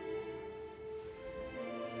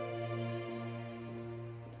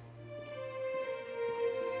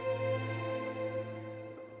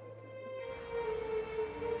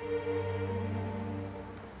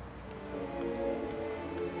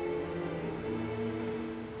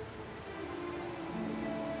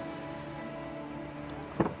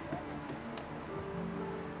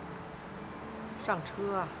上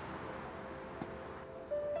车啊！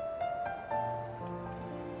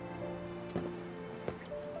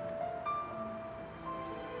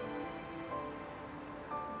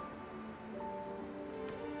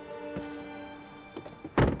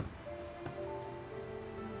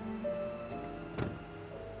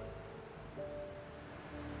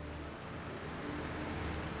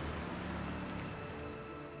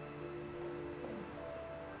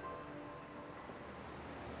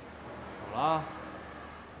啊？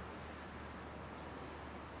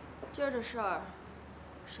今儿这事儿，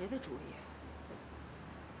谁的主意？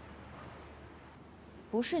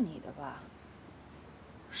不是你的吧？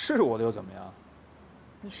是我的又怎么样？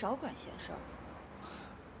你少管闲事儿。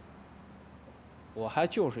我还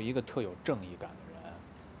就是一个特有正义感的人。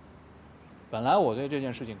本来我对这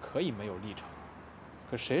件事情可以没有立场，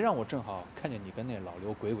可谁让我正好看见你跟那老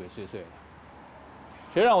刘鬼鬼祟祟的？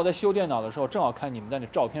谁让我在修电脑的时候正好看你们在那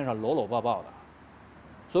照片上搂搂抱抱的？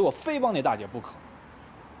所以我非帮那大姐不可。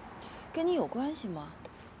跟你有关系吗？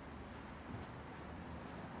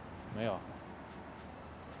没有。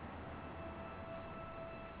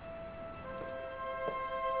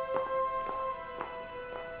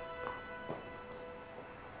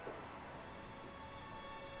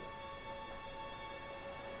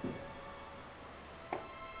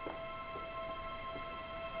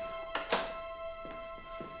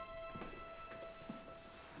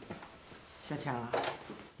小强啊，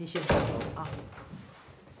你先上楼啊。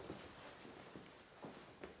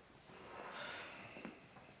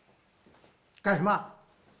干什么？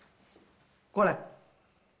过来。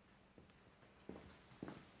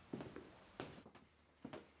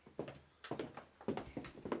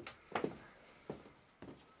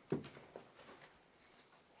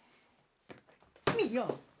你呀，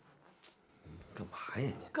干嘛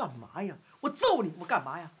呀你？干嘛呀？我揍你！我干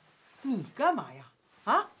嘛呀？你干嘛呀？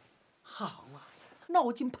啊？好啊，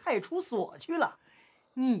闹进派出所去了。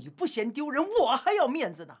你不嫌丢人，我还要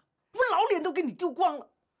面子呢。我老脸都给你丢光了。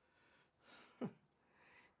哼，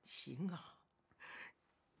行啊，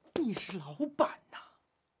你是老板呐，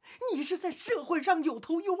你是在社会上有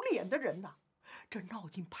头有脸的人呐。这闹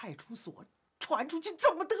进派出所，传出去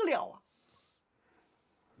怎么得了啊？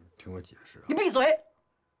听我解释啊！你闭嘴！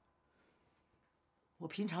我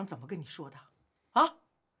平常怎么跟你说的？啊？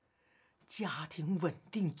家庭稳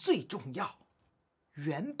定最重要，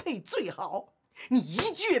原配最好。你一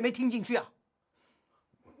句也没听进去啊！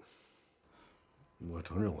我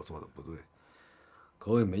承认我做的不对，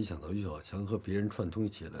可我也没想到于小强和别人串通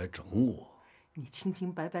起来整我。你清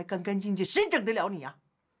清白白、干干净净，谁整得了你啊？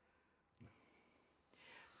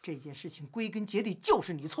这件事情归根结底就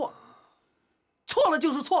是你错了，错了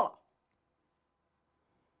就是错了。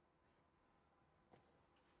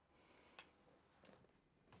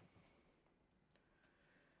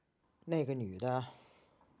那个女的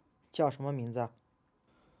叫什么名字？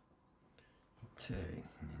这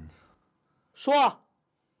您说。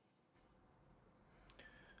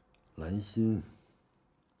兰心。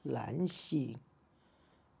兰心，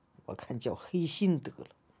我看叫黑心得了。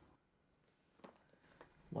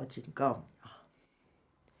我警告你啊，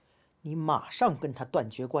你马上跟他断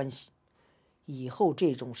绝关系，以后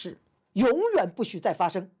这种事永远不许再发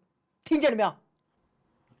生，听见了没有？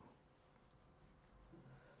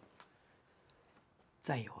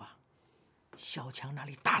再有啊，小强那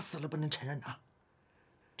里打死了不能承认啊！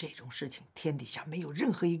这种事情天底下没有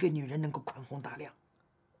任何一个女人能够宽宏大量，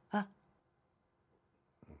啊！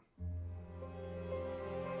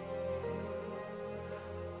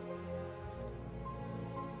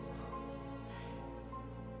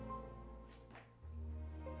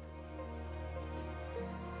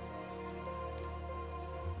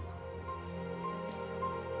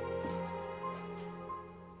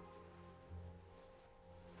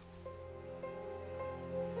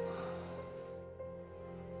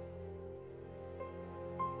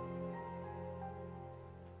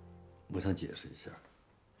我想解释一下。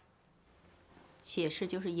解释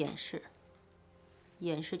就是掩饰，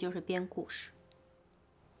掩饰就是编故事。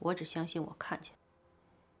我只相信我看见。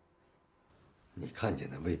你看见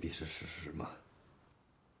的未必是事实嘛？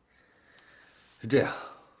是这样，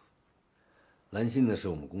兰心呢是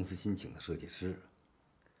我们公司新请的设计师，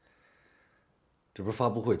这不是发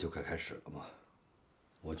布会就快开始了吗？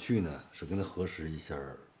我去呢是跟他核实一下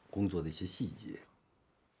工作的一些细节。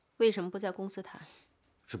为什么不在公司谈？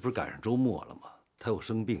这不是赶上周末了吗？他又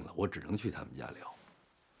生病了，我只能去他们家聊。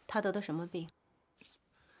他得的什么病？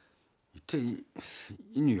这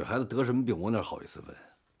一女孩子得什么病，我哪好意思问？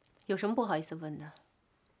有什么不好意思问的？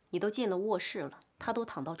你都进了卧室了，他都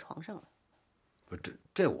躺到床上了。不是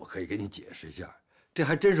这我可以给你解释一下，这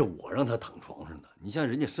还真是我让他躺床上的。你像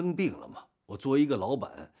人家生病了嘛，我作为一个老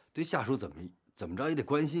板，对下属怎么着也得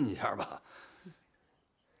关心一下吧。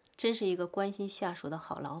真是一个关心下属的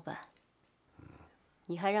好老板。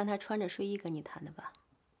你还让他穿着睡衣跟你谈的吧？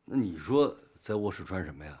那你说在卧室穿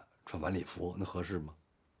什么呀？穿晚礼服那合适吗？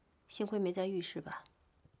幸亏没在浴室吧？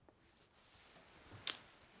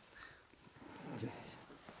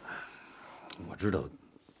我知道，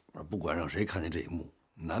不管让谁看见这一幕，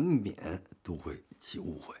难免都会起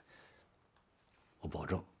误会。我保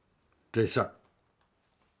证，这事儿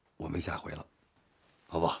我没下回了，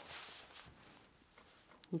好吧？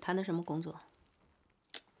你谈的什么工作？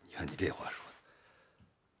你看你这话说的，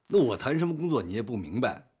那我谈什么工作你也不明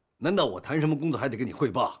白？难道我谈什么工作还得跟你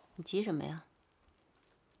汇报？你急什么呀？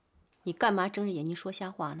你干嘛睁着眼睛说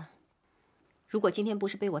瞎话呢？如果今天不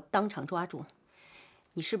是被我当场抓住，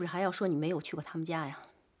你是不是还要说你没有去过他们家呀？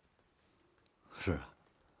是啊，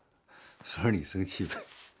说让你生气呗。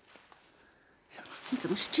你怎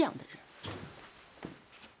么是这样的人？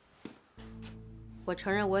我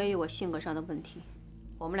承认我也有我性格上的问题，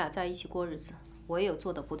我们俩在一起过日子，我也有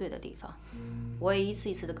做的不对的地方，我也一次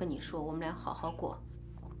一次的跟你说，我们俩好好过，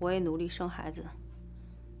我也努力生孩子。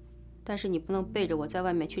但是你不能背着我在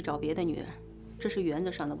外面去找别的女人，这是原则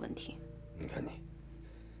上的问题。你看你，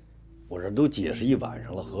我这都解释一晚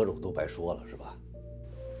上了，合着我都白说了是吧？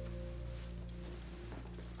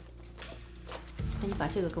那你把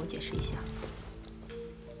这个给我解释一下。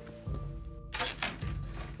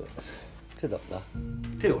这怎么了？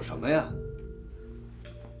这有什么呀？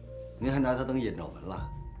您还拿它当艳照门了？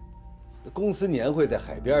公司年会在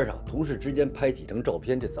海边上，同事之间拍几张照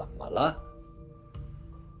片，这怎么了？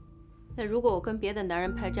那如果我跟别的男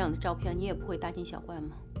人拍这样的照片，你也不会大惊小怪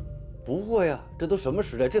吗？不会呀，这都什么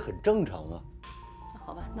时代，这很正常啊。那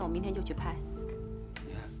好吧，那我明天就去拍。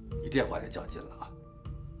你这话也较劲了啊。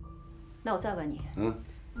那我再问你，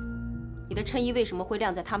你的衬衣为什么会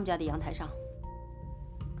晾在他们家的阳台上？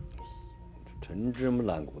陈芝麻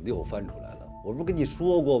烂谷子又翻出来了。我不是跟你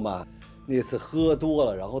说过吗？那次喝多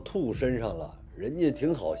了，然后吐身上了，人家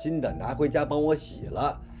挺好心的，拿回家帮我洗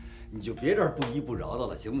了。你就别这儿不依不饶的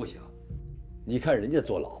了，行不行？你看人家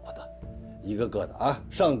做老婆的，一个个的啊，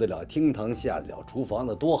上得了厅堂，下得了厨房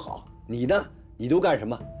的，多好。你呢？你都干什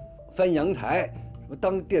么？翻阳台，什么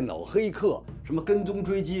当电脑黑客，什么跟踪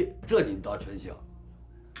追击，这你倒全行。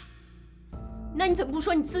那你怎么不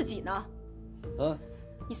说你自己呢？啊？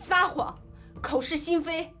你撒谎，口是心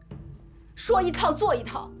非，说一套做一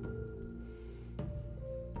套。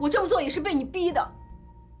我这么做也是被你逼的。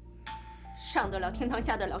上得了厅堂，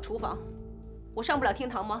下得了厨房，我上不了厅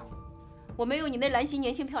堂吗？我没有你那兰心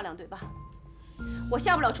年轻漂亮，对吧？我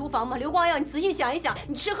下不了厨房吗？刘光耀，你仔细想一想，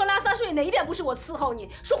你吃喝拉撒睡哪一点不是我伺候你？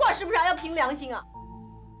说话是不是还要凭良心啊？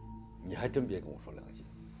你还真别跟我说良心。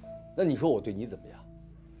那你说我对你怎么样？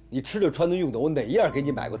你吃的穿的用的，我哪一样给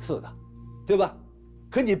你买过次的，对吧？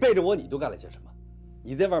可你背着我，你都干了些什么？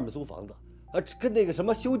你在外面租房子，跟那个什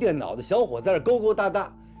么修电脑的小伙在那勾勾搭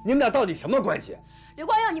搭，你们俩到底什么关系？刘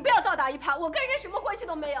光耀，你不要倒打一耙，我跟人家什么关系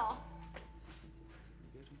都没有。你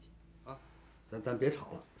别生气啊，咱别吵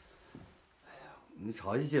了。哎呀，你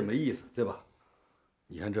吵下去也没意思，对吧？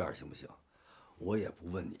你看这样行不行？我也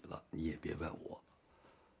不问你了，你也别问我，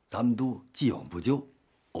咱们都既往不咎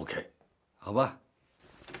 ，OK， 好吧？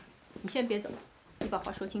你先别走，你把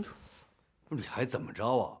话说清楚。不是你还怎么着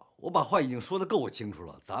啊？我把话已经说得够清楚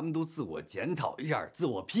了，咱们都自我检讨一下，自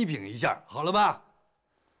我批评一下，好了吧？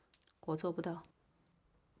我做不到。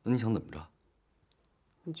那你想怎么着？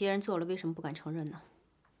你既然做了，为什么不敢承认呢？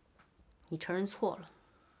你承认错了，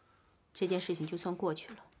这件事情就算过去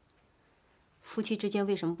了。夫妻之间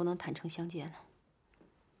为什么不能坦诚相见呢？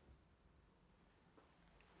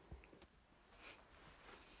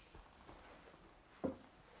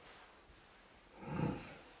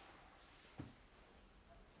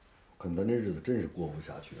看咱这日子真是过不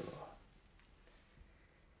下去了，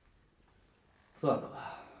算了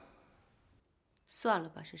吧。算了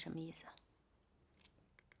吧是什么意思啊？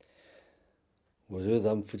我觉得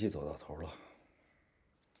咱们夫妻走到头了。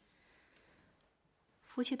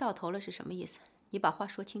夫妻到头了是什么意思？你把话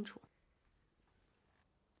说清楚。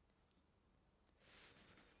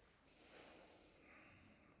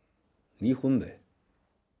离婚呗。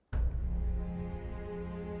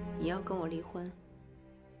你要跟我离婚？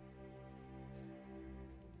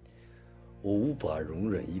我无法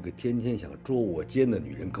容忍一个天天想捉我奸的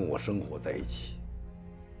女人跟我生活在一起。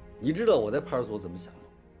你知道我在派出所怎么想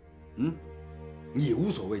吗？你无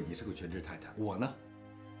所谓，你是个全职太太。我呢，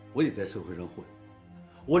我也在社会上混。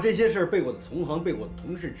我这些事儿被我的同行、被我的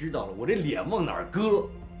同事知道了，我这脸往哪儿搁？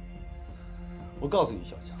我告诉你，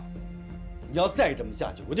小强，你要再这么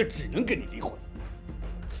下去，我就只能跟你离婚。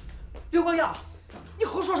刘光耀，你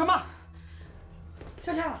胡说什么？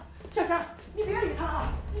小强，小强，你别理他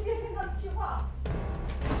啊！你别听他的气话。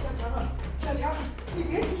小强，小强，你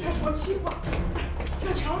别听他说气话。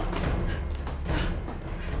小强，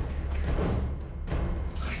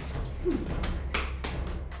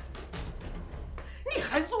你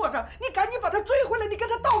还坐着？你赶紧把他追回来，你跟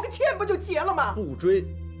他道个歉不就结了吗？不追，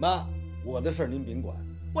妈，我的事儿您甭管。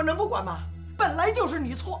我能不管吗？本来就是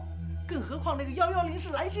你错，更何况那个110是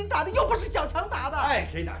兰心打的，又不是小强打的。爱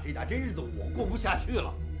谁打谁打，这日子我过不下去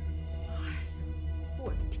了。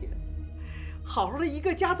我的天，好好的一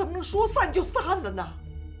个家怎么能说散就散了呢？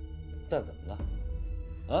那怎么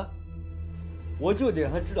了？啊？我就得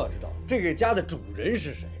让他知道这个家的主人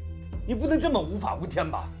是谁。你不能这么无法无天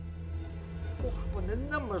吧？话不能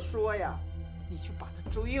那么说呀，你去把他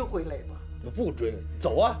追回来吧。我不追，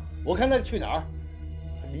走啊！我看他去哪儿。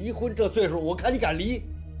离婚这岁数，我看你敢离？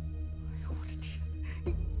哎呦我的天，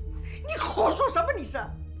你胡说什么？你是？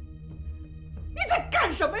你在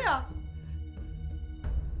干什么呀？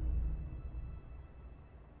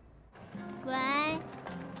喂，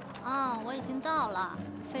我已经到了，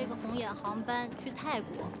飞个红眼航班去泰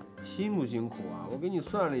国。辛不辛苦啊？我给你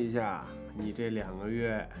算了一下，你这2个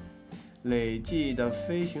月累计的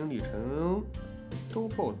飞行里程都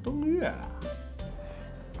够登月了。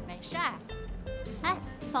没事儿。哎，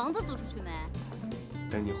房子租出去没？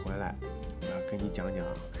等你回来，我要跟你讲讲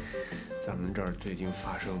咱们这儿最近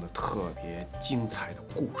发生的特别精彩的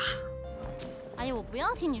故事。哎呀，我不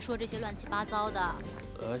要听你说这些乱七八糟的。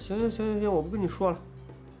行，我不跟你说了。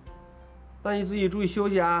那你自己注意休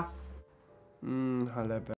息啊。好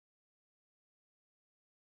嘞，拜。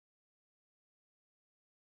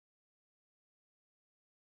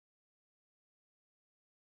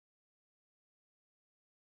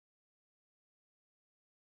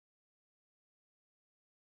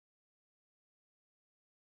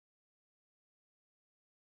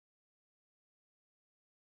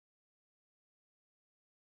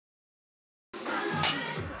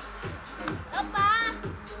老板，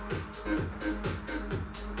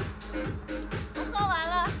我喝完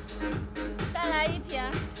了，再来1瓶。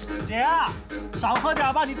姐，少喝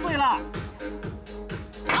点吧，你醉了。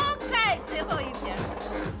OK， 最后1瓶。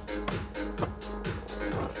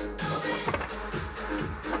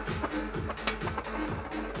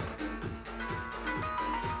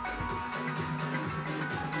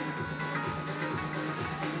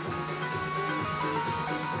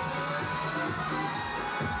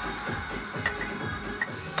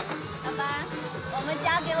老板，我们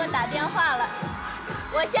家给我打电话了，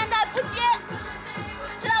我现在不接。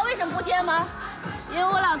知道为什么不接吗？因为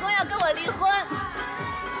我老公要跟我离婚。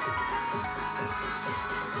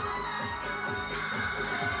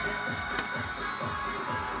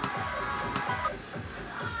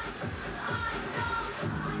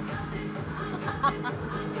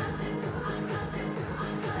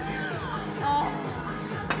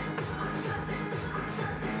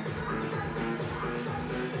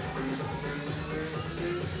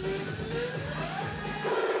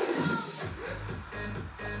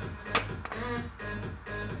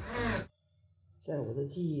在我的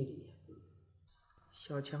记忆里，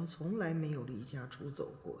小强从来没有离家出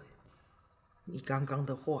走过呀。你刚刚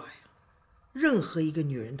的话呀，任何一个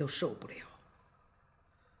女人都受不了。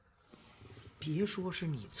别说是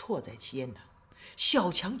你错在先呐，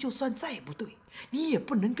小强就算再不对，你也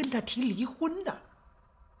不能跟他提离婚呐。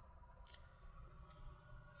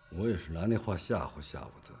我也是拿那话吓唬吓唬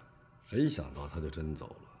他，谁想到他就真走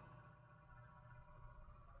了。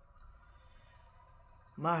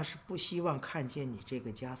妈是不希望看见你这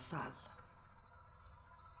个家散了，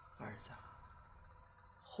儿子。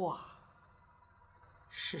话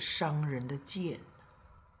是伤人的剑呢，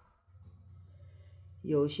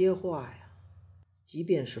有些话呀，即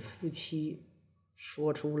便是夫妻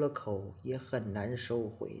说出了口，也很难收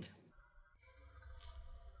回的。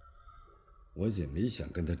我也没想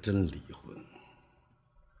跟他真离婚，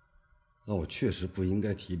但我确实不应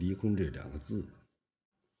该提离婚这2个字。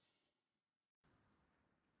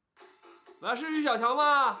喂，是于小强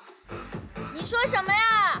吗？你说什么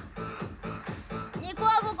呀？你过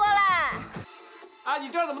不过来？啊，你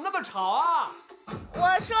这儿怎么那么吵啊？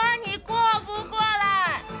我说你过不过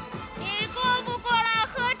来？你过不过来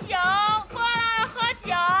喝酒？过来喝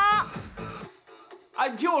酒。啊，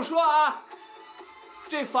你听我说啊，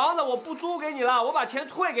这房子我不租给你了，我把钱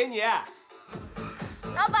退给你。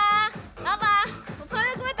老板，我朋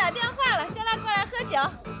友给我打电话了，叫他过来喝酒。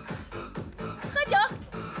喝酒。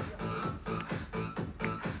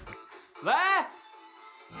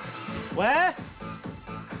喂，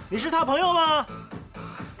你是他朋友吗？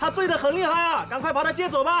他醉得很厉害啊，赶快把他接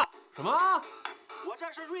走吧。什么？我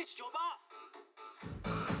这是 Rich 酒吧。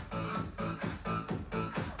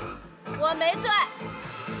我没醉，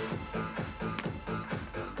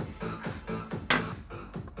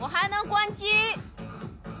我还能关机。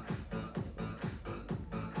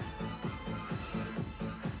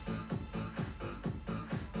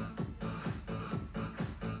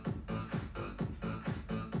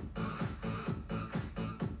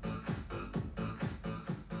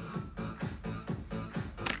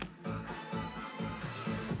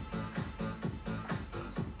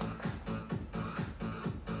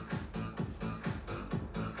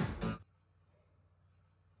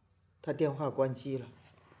他电话关机了。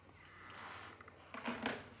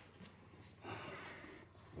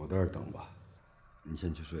我在这儿等吧，你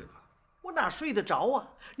先去睡吧。我哪睡得着啊？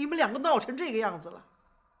你们两个闹成这个样子了，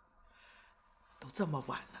都这么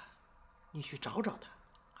晚了，你去找找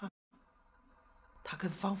他啊。他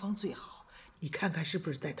跟芳芳最好，你看看是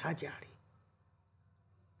不是在他家里。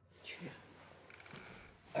去。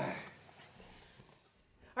哎，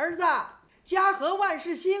儿子，家和万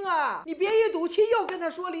事兴啊！你别一赌气又跟他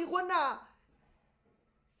说离婚呐。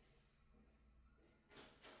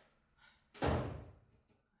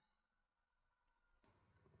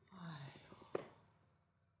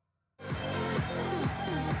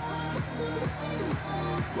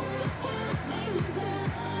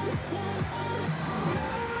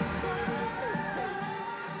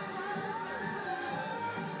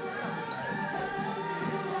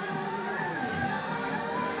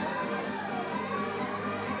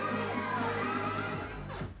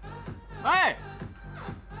哎，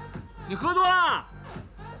你喝多了？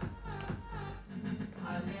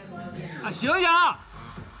哎，醒醒！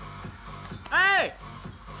哎，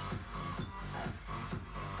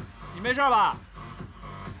你没事吧？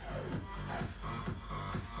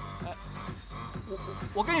哎，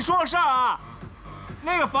我跟你说个事儿啊，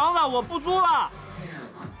那个房子我不租了，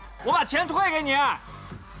我把钱退给你。哎，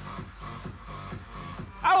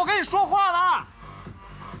我跟你说话呢，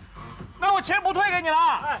那我钱不退给你了。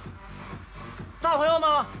哎。大朋友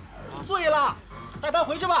们，注意了，带他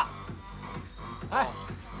回去吧。哎，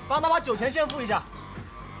帮他把酒钱先付一下。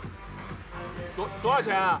多少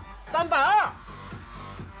钱啊？320。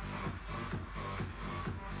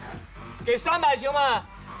给300行吗？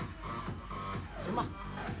行吧。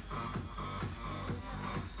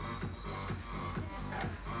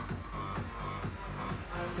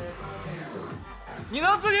你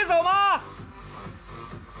能自己走吗？